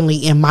differently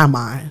in my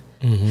mind.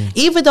 Mm-hmm.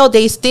 Even though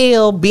they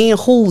still being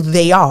who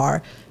they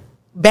are.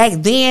 Back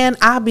then,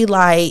 I'd be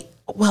like,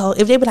 well,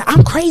 if they be like,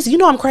 I'm crazy,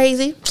 I'm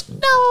crazy.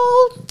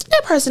 No,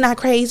 that person not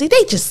crazy.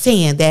 They just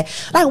saying that.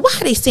 Like, why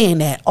are they saying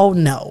that? Oh,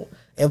 no.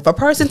 If a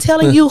person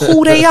telling you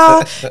who they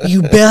are,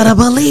 you better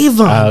believe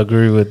them. I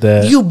agree with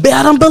that. You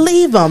better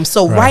believe them.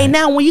 So right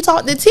now, when you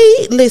talk to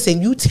T,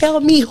 listen, you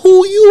tell me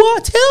who you are.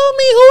 Tell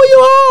me who you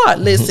are.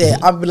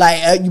 Listen, I'm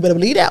like, you better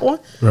believe that one.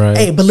 Right.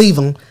 Hey, believe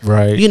them.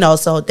 Right.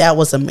 So that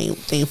was a main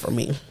thing for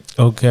me.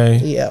 Okay.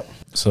 Yeah.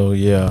 So,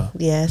 yeah.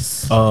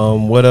 Yes.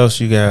 What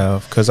else you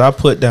have? Because I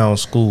put down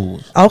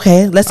schools.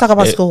 Okay. Let's talk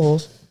about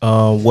schools.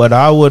 What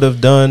I would have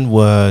done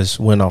was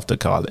went off to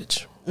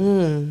college.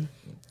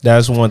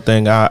 That's one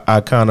thing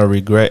I kind of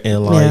regret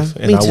in life,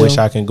 and I wish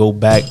I can go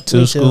back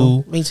to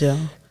school. Me too.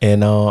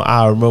 And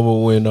I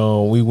remember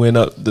when we went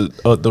up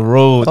the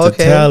road to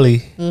Tally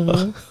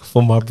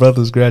for my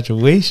brother's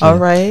graduation. All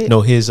right.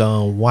 No, his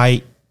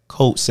white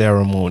coat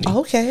ceremony.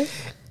 Okay.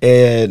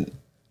 And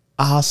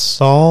I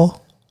saw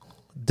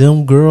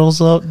them girls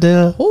up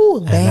there,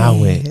 and I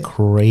went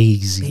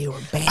crazy. They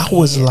were bad. I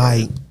was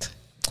like,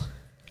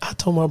 I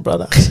told my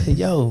brother, I said,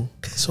 yo,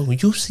 so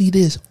you see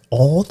this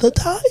all the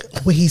time?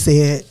 What he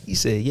said? He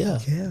said, yeah,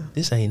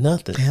 this ain't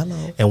nothing.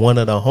 Hello. And one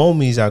of the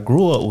homies I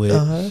grew up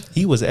with,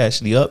 he was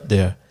actually up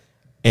there.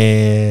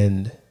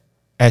 And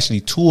actually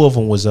two of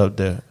them was up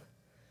there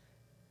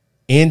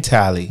in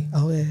Tally.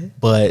 Okay.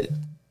 But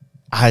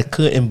I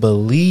couldn't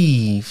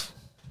believe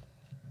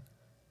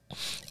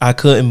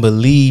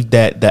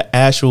that the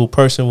actual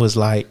person was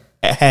like,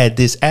 had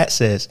this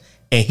access,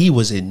 and he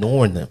was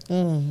ignoring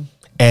them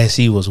as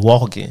he was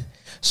walking.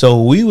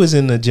 So we was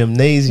in the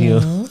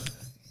gymnasium,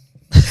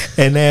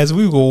 and as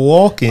we were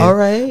walking,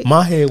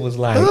 my head was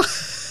like,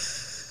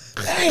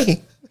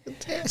 dang.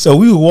 So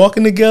we were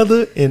walking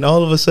together, and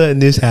all of a sudden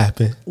this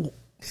happened.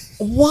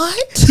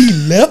 What? He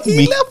left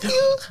me. He left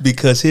you?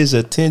 Because his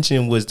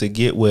attention was to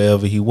get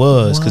wherever he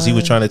was, because he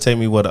was trying to take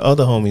me where the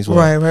other homies were.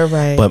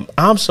 Right. But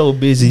I'm so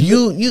busy.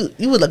 You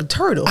were like a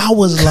turtle. I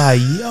was like,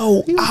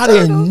 yo, I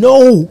didn't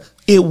know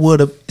it would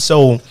have.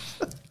 So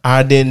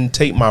I didn't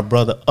take my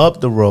brother up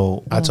the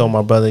road. I told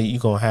my brother, you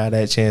gonna have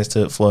that chance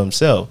for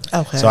himself.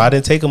 Okay. So I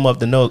didn't take him up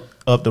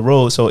the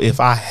road. So if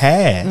I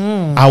had,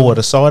 I would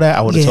have saw that.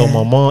 I would have told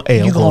my mom,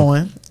 hey, I'm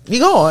going. You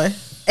going?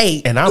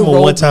 Hey. And I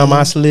remember one time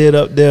I slid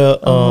up there,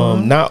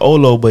 not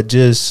Olo, but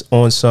just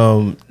on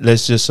some,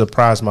 let's just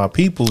surprise my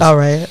peoples. All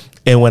right.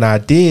 And when I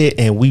did,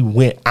 and we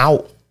went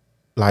out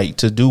like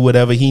to do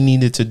whatever he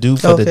needed to do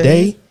for the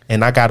day,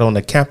 and I got on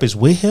the campus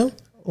with him.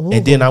 Ooh.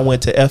 And then I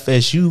went to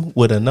FSU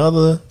with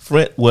another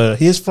friend,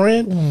 his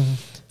friend.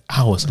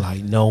 I was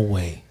like, no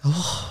way.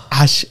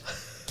 I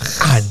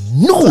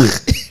knew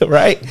it,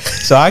 right?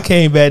 So I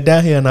came back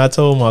down here and I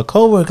told my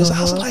coworkers,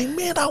 I was like,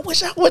 man, I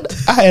wish I would.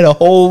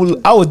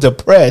 I was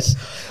depressed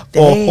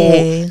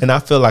and I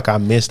feel like I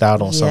missed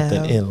out on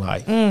something in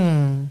life.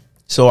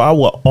 So I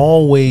would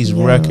always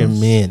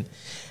recommend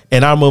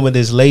And I remember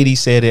this lady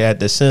said it at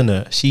the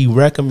center. She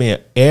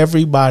recommend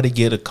everybody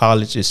get a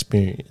college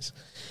experience.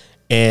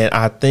 And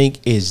I think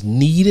it's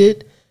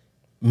needed.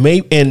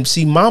 Maybe, and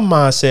see, my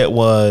mindset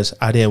was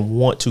I didn't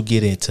want to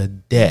get into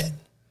debt.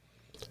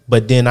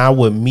 But then I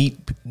would meet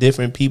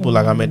different people.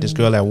 Like I met this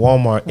girl at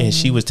Walmart, and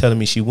she was telling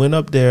me she went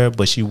up there,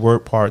 but she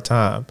worked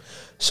part-time.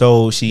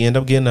 So she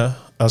ended up getting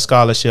a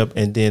scholarship,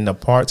 and then the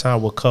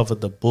part-time will cover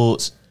the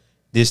books,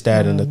 this,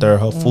 that, and the third,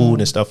 her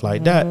food and stuff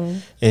like that.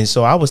 And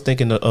so I was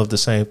thinking of the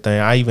same thing.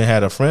 I even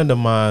had a friend of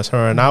mine,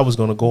 her and I was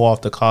going to go off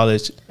to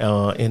college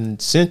in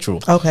Central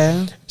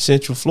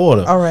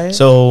Florida. All right.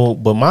 So,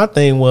 but my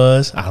thing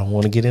was, I don't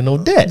want to get in no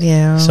debt.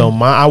 Yeah. So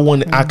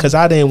because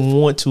I didn't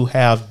want to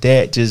have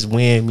debt just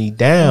weighing me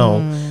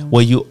down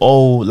where you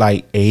owe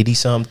like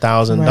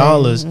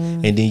 $80,000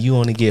 and then you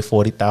only get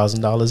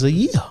 $40,000 a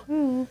year.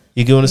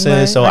 You get what I'm saying?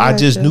 Right. So I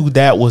just knew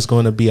that was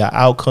going to be an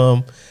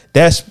outcome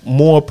that's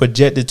more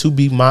projected to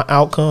be my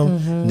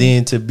outcome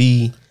than to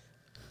be,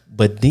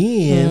 but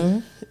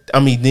then,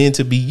 then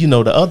to be,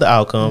 the other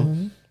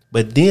outcome.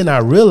 But then I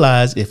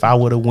realized if I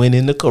would have went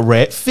in the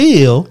correct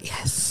field.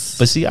 Yes.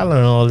 But see, I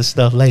learned all this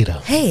stuff later.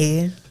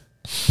 Hey.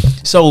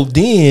 So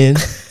then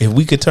if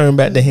we could turn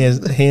back the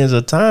hands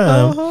of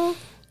time,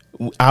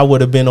 I would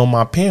have been on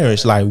my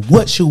parents. Like,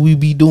 what should we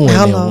be doing?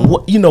 And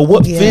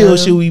what field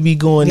should we be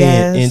going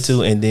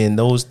into? And then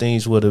those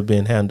things would have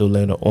been handled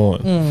later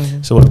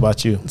on. So what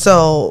about you?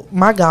 So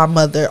my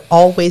godmother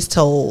always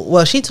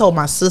she told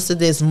my sister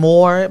this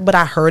more, but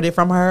I heard it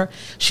from her.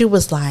 She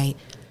was like,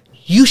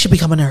 you should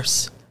become a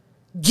nurse.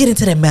 Get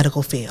into that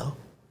medical field.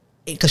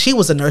 Because she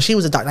was a nurse, she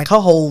was a doctor, like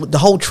the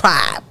whole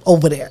tribe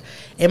over there.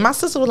 And my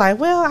sister was like,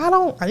 well, I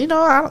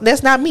don't,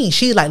 that's not me.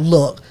 She's like,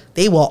 look,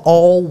 they will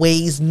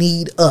always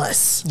need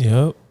us.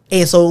 Yep.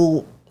 And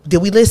so,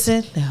 did we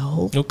listen?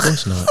 No. Of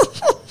course not.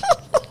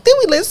 Did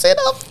we listen?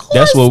 Of course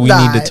That's what we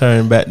not. need to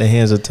turn back the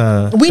hands of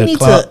time. We need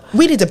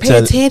to pay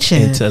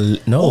attention.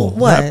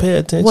 Not pay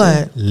attention.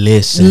 What?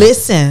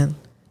 Listen.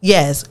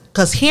 Yes,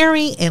 because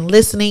hearing and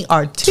listening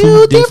are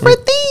two different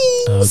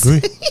things. I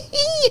agree.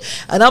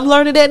 And I'm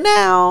learning that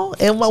now.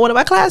 In one of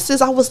my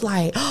classes, I was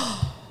like,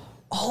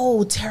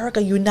 oh,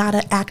 Terica, you're not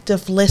an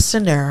active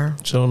listener.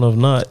 Sure enough,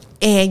 not.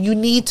 And you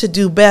need to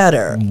do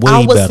better. Way I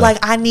was better. like,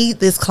 I need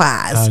this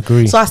class. I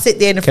agree. So I sit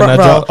there in the Can front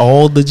row. I drop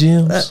all the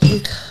gems?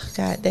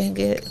 God dang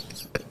it.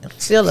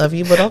 Still love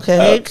you, but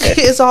okay.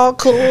 It's all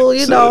cool,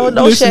 no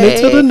Listening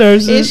shade. to the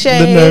nurses,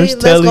 Shade. the nurse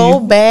Let's telling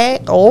go you.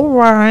 back. All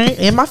right.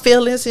 In my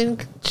feelings and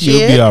shit.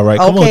 You'll be all right.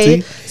 Come on,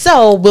 T.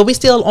 So, what we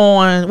still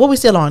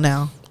on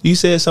now? You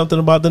said something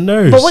about the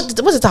nurse. But what's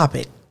the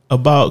topic?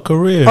 About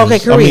careers. Okay,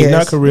 careers.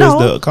 Not careers,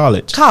 No. the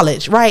college.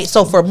 College, right?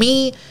 So for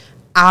me,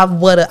 I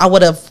would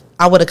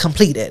have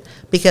completed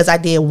because I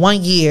did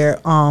 1 year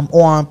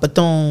on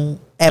Bethune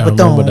at I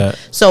remember Bethune. that.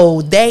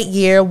 So that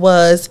year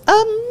was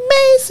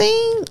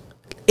amazing.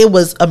 It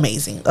was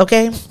amazing.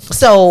 Okay.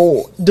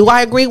 So do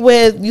I agree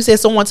with you said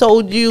someone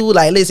told you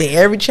like, listen,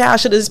 every child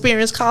should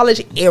experience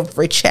college.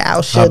 Every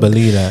child should. I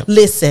believe that.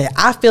 Listen,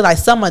 I feel like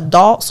some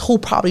adults who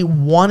probably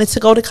wanted to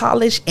go to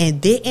college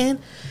and didn't,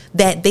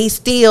 that they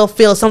still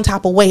feel some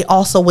type of way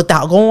also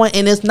without going.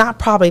 And it's not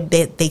probably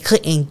that they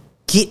couldn't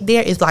get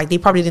there. It's like they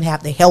probably didn't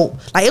have the help.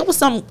 Like it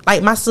was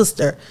like my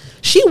sister,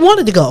 she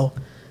wanted to go.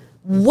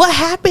 What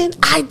happened?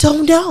 I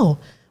don't know.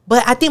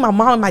 But I think my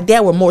mom and my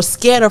dad were more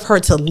scared of her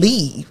to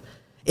leave,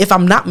 if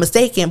I'm not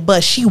mistaken,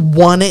 but she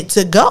wanted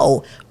to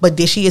go. But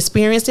did she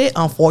experience it?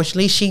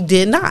 Unfortunately, she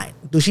did not.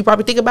 Do she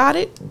probably think about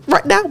it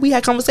right now? We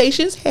had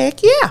conversations.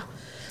 Heck yeah.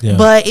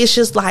 But it's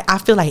just like, I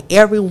feel like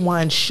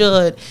everyone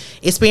should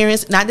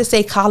experience, not to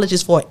say college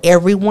is for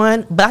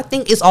everyone, but I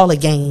think it's all a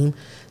game.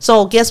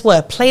 So guess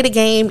what? Play the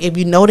game. If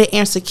you know the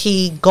answer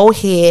key, go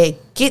ahead,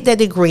 get that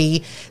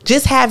degree.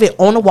 Just have it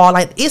on the wall.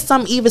 Like it's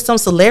even some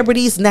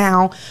celebrities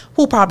now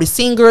who probably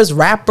singers,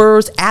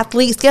 rappers,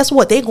 athletes. Guess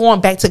what? They're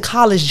going back to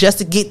college just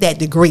to get that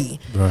degree.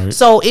 Right.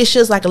 So it's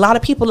just like a lot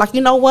of people like,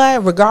 you know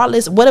what?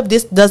 Regardless, what if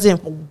this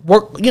doesn't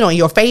work, in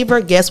your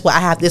favor? Guess what? I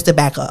have this to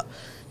back up.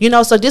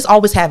 So just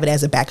always have it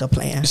as a backup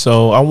plan.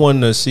 So I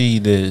want to see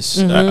this.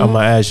 I'm going to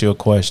ask you a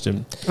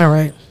question. All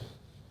right.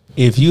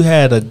 If you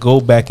had to go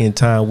back in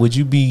time, would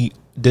you be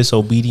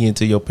disobedient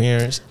to your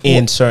parents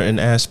in certain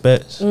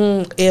aspects?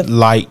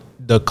 Like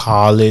the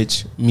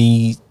college,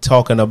 me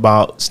talking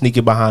about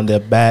sneaking behind their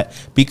back?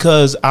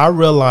 Because I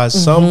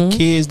realize some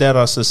kids that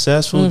are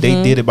successful,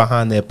 they did it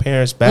behind their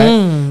parents' back.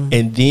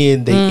 And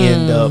then they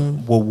end up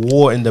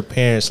rewarding the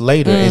parents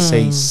later and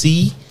say,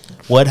 see?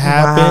 What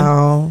happened?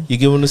 Wow. You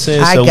get what I'm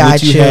saying? I so got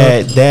would you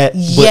had that?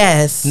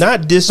 Yes.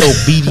 Not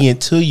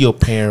disobedient to your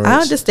parents.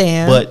 I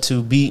understand. But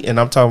to be, and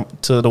I'm talking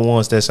to the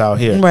ones that's out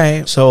here.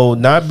 Right. So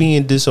not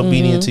being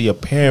disobedient to your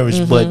parents,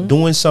 but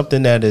doing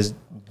something that is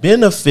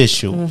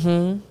beneficial.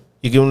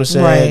 You get what I'm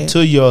saying? Right.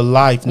 To your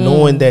life,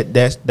 knowing that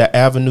that's the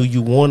avenue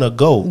you want to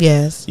go.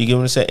 Yes. You get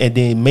what I'm saying? And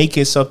then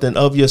making something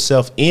of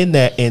yourself in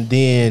that and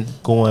then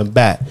going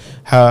back.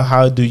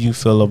 How do you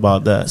feel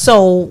about that?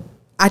 So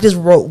I just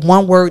wrote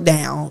one word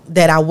down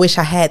that I wish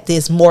I had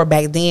this more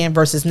back then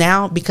versus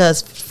now,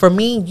 because for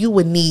me, you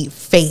would need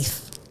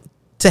faith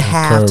to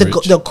have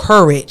the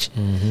courage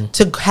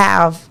to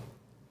have.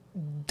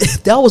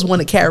 That was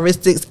one of the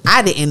characteristics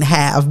I didn't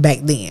have back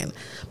then.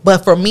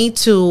 But for me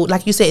to,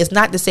 like you said, it's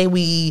not to say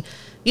we,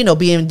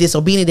 being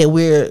disobedient that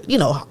we're,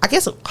 I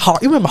guess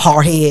hard. You remember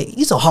hard-headed?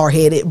 You so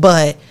hard-headed,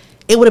 but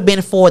it would have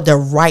been for the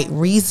right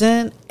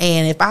reason.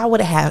 And if I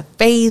would have had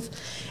faith,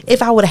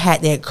 if I would have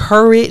had that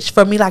courage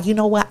for me, like, you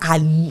know what? I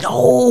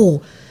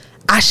know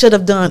I should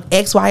have done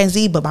X, Y, and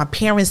Z, but my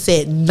parents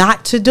said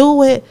not to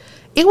do it.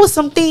 It was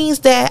some things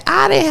that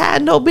I didn't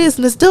have no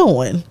business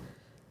doing.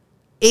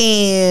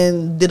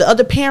 And did the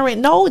other parent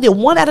know? Did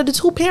one out of the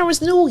two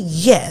parents knew?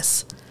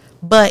 Yes.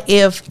 But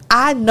if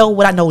I know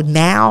what I know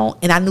now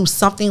and I knew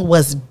something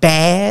was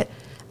bad,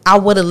 I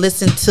would have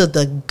listened to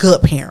the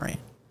good parent.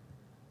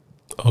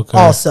 Okay.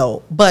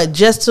 Also. But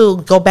just to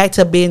go back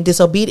to being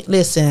disobedient,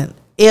 listen,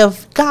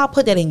 if God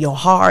put that in your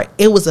heart,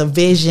 it was a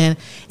vision,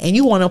 and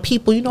you want to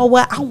people, you know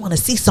what? I want to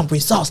see some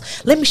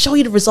results. Let me show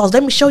you the results.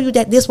 Let me show you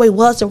that this way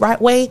was the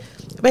right way.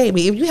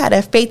 Baby, if you had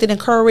that faith and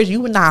courage,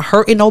 you were not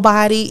hurting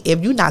nobody.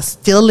 If you're not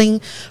stealing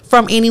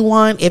from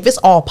anyone, if it's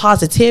all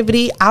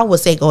positivity, I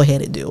would say go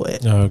ahead and do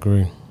it. I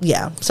agree.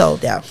 Yeah. So,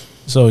 yeah.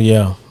 So,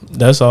 yeah.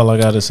 That's all I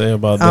got to say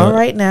about that. All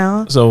right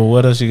now. So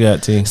what else you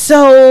got, T?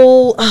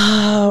 So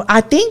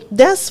I think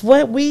that's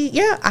what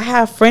I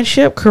have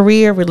friendship,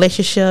 career,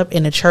 relationship,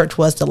 and the church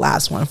was the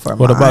last one for me.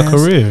 What about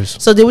careers?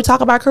 So did we talk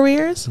about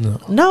careers?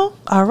 No.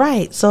 All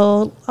right.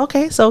 So,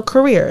 okay. So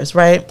careers,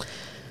 right?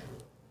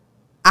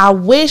 I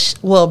wish,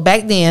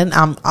 back then,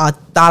 I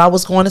thought I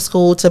was going to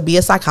school to be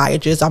a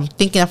psychiatrist. I'm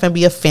thinking I'm going to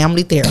be a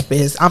family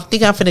therapist. I'm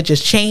thinking I'm going to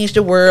just change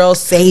the world,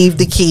 save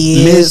the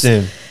kids.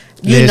 Listen.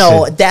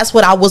 That's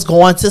what I was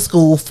going to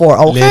school for.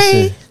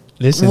 Okay.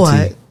 Listen.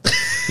 What?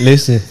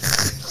 Listen.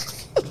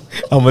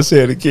 I'm going to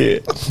say it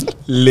again.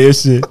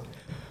 Listen.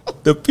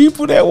 The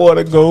people that want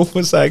to go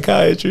for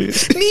psychiatry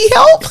need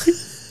help.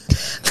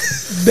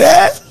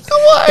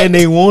 What? And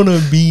they want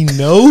to be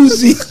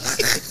nosy.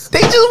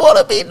 They just want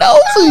to be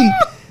nosy.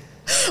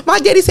 My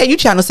daddy said, you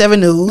Channel 7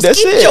 News.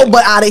 That's Get it. your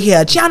butt out of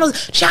here. Channel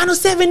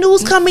 7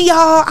 News coming,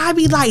 y'all. I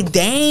be like,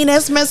 dang,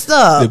 that's messed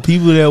up. The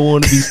people that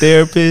want to be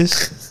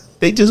therapists,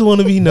 they just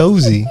want to be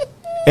nosy.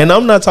 And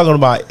I'm not talking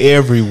about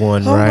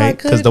everyone, right?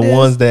 Because the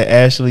ones that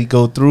actually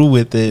go through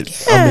with it,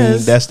 yes. I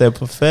mean, that's their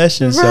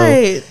profession.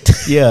 Right.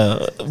 So,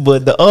 yeah.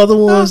 But the other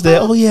ones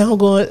that, I'm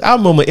going. I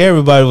remember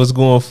everybody was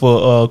going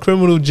for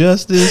criminal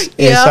justice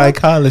and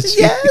psychology.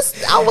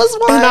 Yes, I was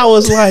one. And I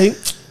was like,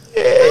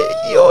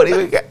 you don't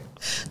even got.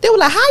 They were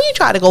like, how you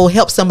try to go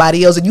help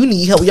somebody else and you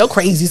need help with your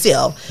crazy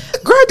self?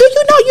 Girl, do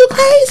you know you're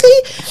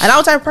crazy? And I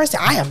was the type of person,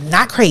 I am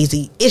not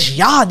crazy. It's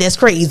y'all that's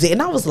crazy. And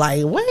I was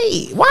like,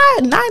 wait, why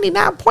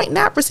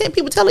 99.9%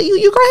 people telling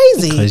you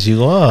crazy? Because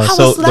you are.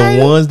 So like,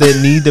 the ones that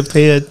need to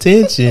pay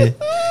attention.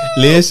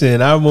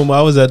 Listen, I remember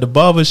I was at the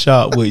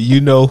barbershop with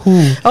you know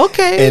who.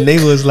 Okay. And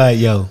they was like,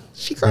 yo.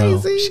 She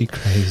crazy. Bro, she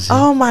crazy.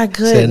 Oh my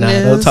goodness. Said, nah,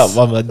 don't talk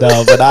about my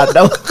dog, but I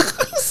know.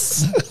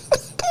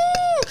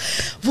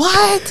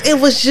 What?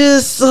 It was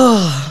just, it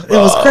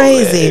was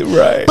crazy. Man,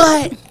 right.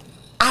 But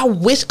I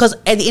wish, because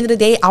at the end of the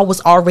day, I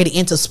was already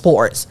into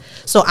sports.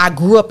 So I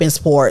grew up in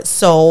sports.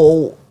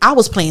 So I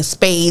was playing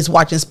spades,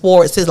 watching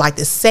sports since like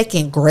the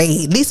second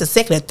grade, at least the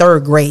second or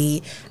third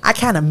grade. I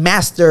kind of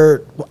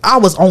mastered, I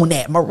was on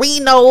that.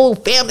 Marino,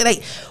 family,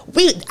 like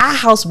our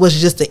house was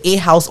just the it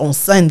house on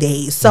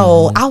Sundays.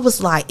 So I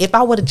was like, if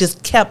I would have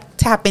just kept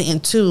tapping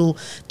into,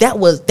 that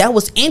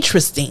was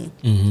interesting.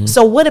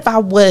 So what if I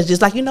was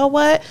just like, you know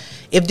what?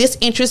 If this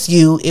interests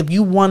you, if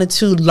you wanted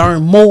to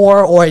learn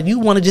more or you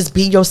want to just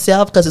be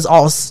yourself, because it's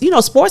all,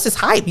 sports is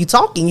hype. You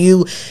talking,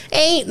 you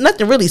ain't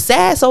nothing really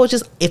sad. So it's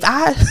just, if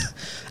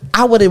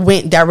I would have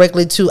went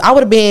directly to, I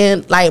would have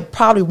been like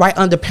probably right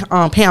under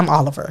Pam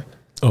Oliver.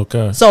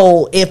 Okay.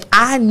 So if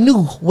I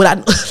knew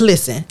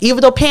listen, even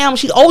though Pam,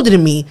 she's older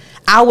than me,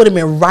 I would have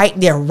been right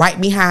there, right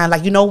behind,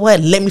 like, you know what?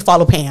 Let me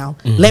follow Pam.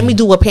 Let me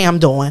do what Pam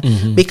doing.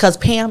 Because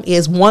Pam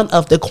is one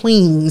of the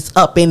queens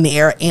up in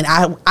there, and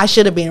I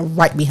should have been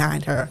right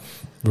behind her.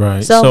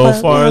 Right. So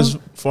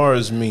far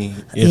as me,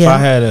 if I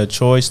had a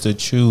choice to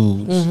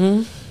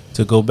choose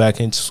to go back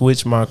and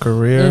switch my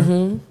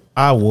career,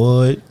 I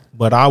would.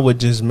 But I would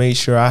just make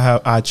sure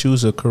I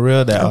choose a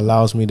career that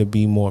allows me to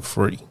be more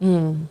free.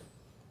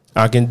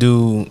 I can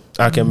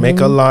make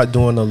a lot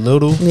doing a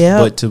little,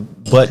 but to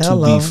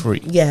be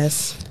free.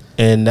 Yes.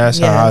 And that's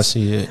how I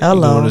see it. Hello.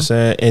 You know what I'm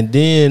saying? And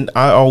then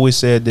I always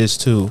said this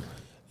too.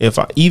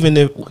 Even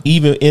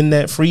in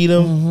that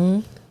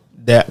freedom,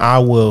 that I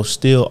will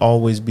still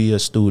always be a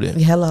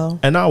student. Hello.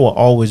 And I will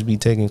always be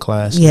taking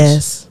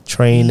classes,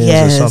 trainings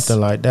or something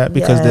like that,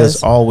 because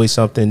there's always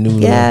something new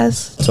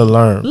to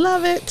learn.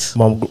 Love it.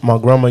 My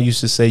grandma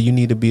used to say, you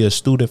need to be a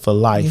student for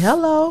life.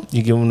 Hello.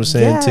 You get what I'm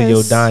saying? To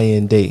your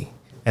dying day.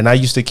 And I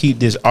used to keep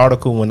this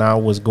article when I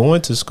was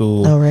going to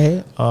school. All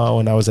right.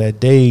 When I was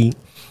at Dade,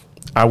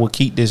 I would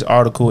keep this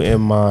article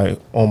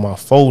on my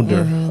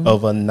folder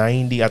of a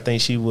 90. I think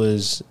she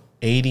was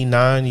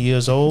 89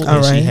 years old, All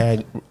and she right.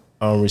 had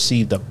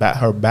received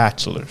her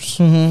bachelor's.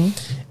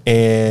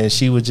 And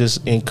she was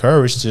just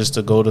encouraged just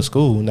to go to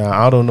school. Now,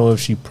 I don't know if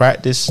she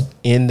practiced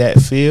in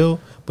that field,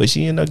 but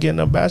she ended up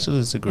getting a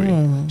bachelor's degree.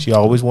 She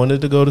always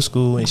wanted to go to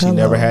school, and she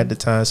never had the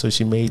time, so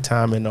she made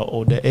time in the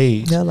older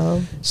age.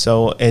 Hello.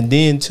 So, and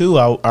then too,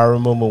 I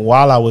remember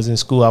while I was in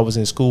school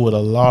with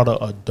a lot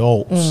of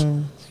adults.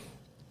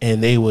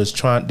 And they were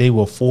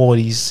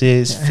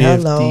 46, 50,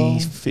 Hello.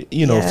 55,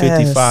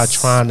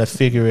 Yes. trying to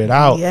figure it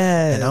out.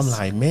 Yes. And I'm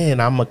like, man,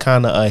 I'm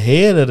kind of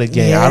ahead of the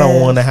game. I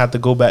don't want to have to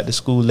go back to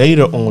school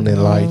later on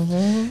in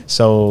life.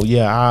 So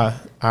yeah,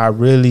 I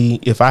really,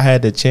 if I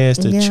had the chance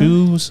to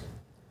choose,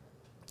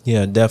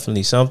 yeah,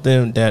 definitely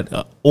something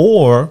that,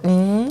 or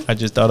I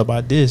just thought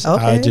about this.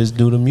 Okay. I just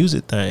do the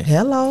music thing.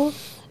 Hello.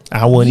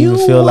 I wouldn't even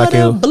feel like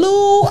it.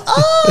 Blew up.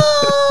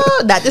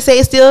 Not to say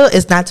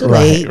it's not too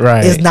late.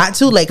 Right. It's not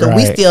too late because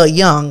we Right. still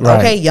young. Right.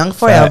 Okay, young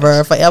forever,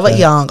 Facts. forever Facts.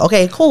 young.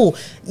 Okay, cool.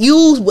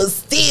 You was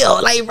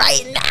still like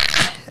right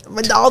now.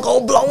 My dog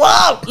gonna blow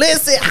up.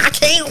 Listen, I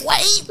can't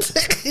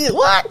wait.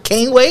 What?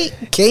 Can't wait.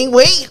 Can't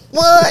wait.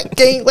 What?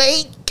 Can't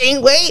wait.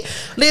 Can't wait.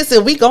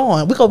 Listen, we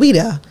going. We gonna be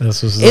there.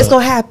 That's what's It's up.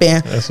 gonna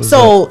happen. That's what's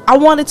So I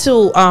wanted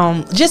to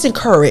just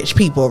encourage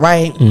people,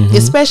 right?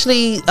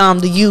 Especially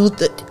the youth.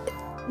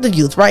 The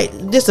youth, right?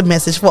 This is a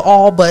message for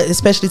all, but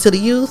especially to the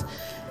youth.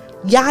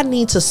 Y'all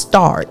need to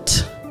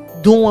start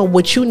doing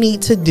what you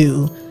need to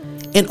do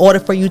in order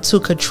for you to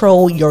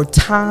control your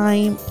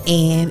time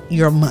and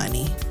your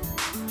money.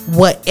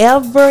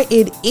 Whatever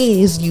it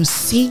is you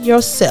see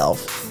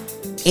yourself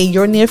in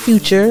your near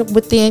future,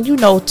 within 2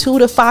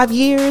 to 5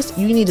 years,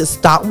 you need to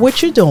stop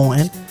what you're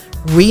doing,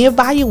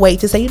 reevaluate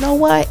to say, you know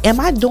what, am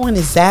I doing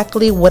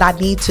exactly what I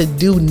need to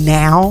do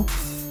now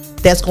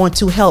that's going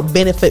to help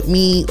benefit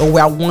me or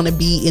where I want to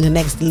be in the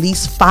next at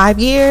least 5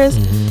 years?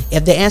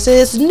 If the answer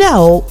is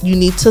no, you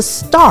need to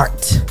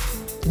start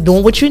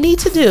doing what you need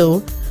to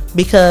do,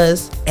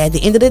 because at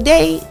the end of the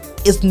day,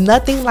 it's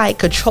nothing like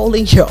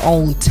controlling your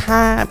own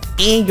time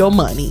and your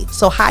money.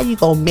 So how you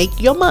gonna make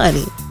your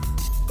money?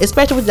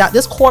 Especially with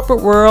this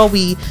corporate world,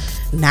 we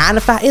 9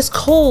 to 5, it's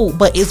cool,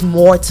 but it's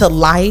more to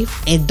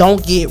life, and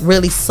don't get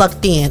really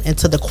sucked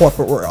into the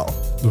corporate world.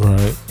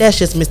 Right. That's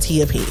just Miss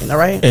T opinion, all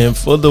right? And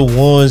for the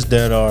ones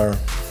that are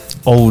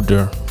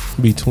older,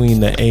 between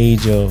the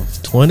age of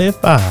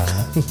 25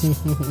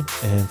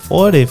 and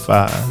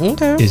 45,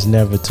 Okay. it's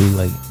never too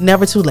late.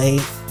 Never too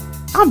late.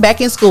 I'm back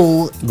in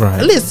school.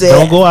 Right. Listen.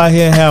 Don't go out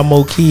here and have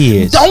more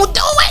kids Don't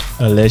do it.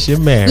 unless you're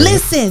married.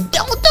 Listen,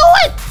 don't do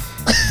it.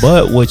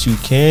 But what you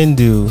can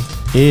do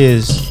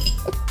is,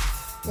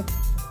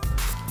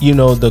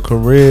 the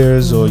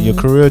careers or your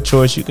career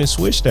choice, you can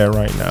switch that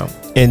right now.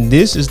 And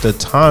this is the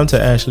time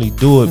to actually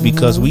do it,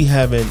 because we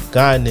haven't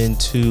gotten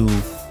into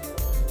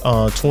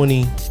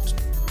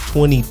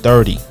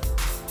 2030.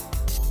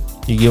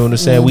 You get what I'm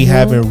saying? We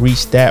haven't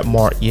reached that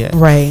mark yet.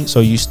 Right.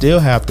 So you still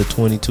have the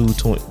 22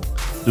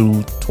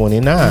 through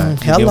 29. You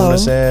get what Hello. I'm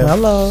saying?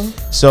 Hello.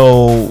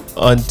 So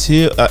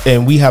until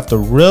and we have to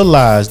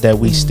realize that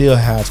we still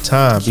have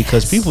time,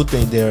 because people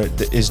think there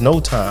is no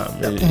time.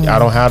 I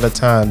don't have the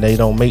time. They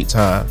don't make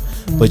time,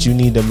 but you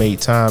need to make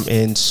time.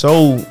 And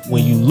so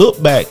when you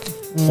look back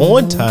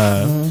on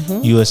time,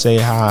 you will say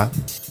how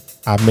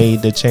I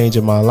made the change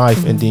in my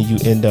life, and then you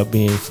end up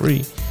being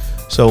free.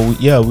 So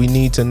yeah, we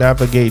need to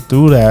navigate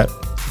through that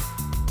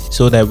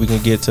so that we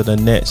can get to the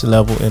next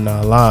level in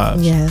our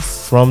lives.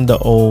 Yes. From the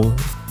old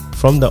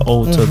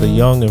to the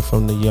young, and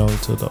from the young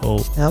to the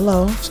old.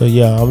 Hello. So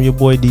yeah, I'm your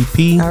boy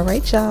DP. All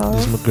right, y'all.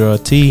 This is my girl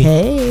T.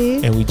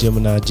 Hey. And we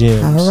Gemini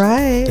Gems. All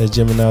right. That's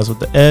Geminis with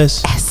the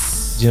S.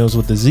 Yes. Gems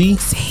with the Z.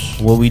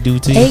 What we do,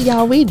 T? Hey,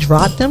 y'all, we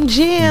dropped them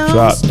gems.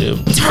 Drop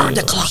them. Turn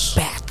the gems. clock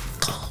back.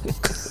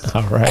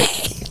 All right.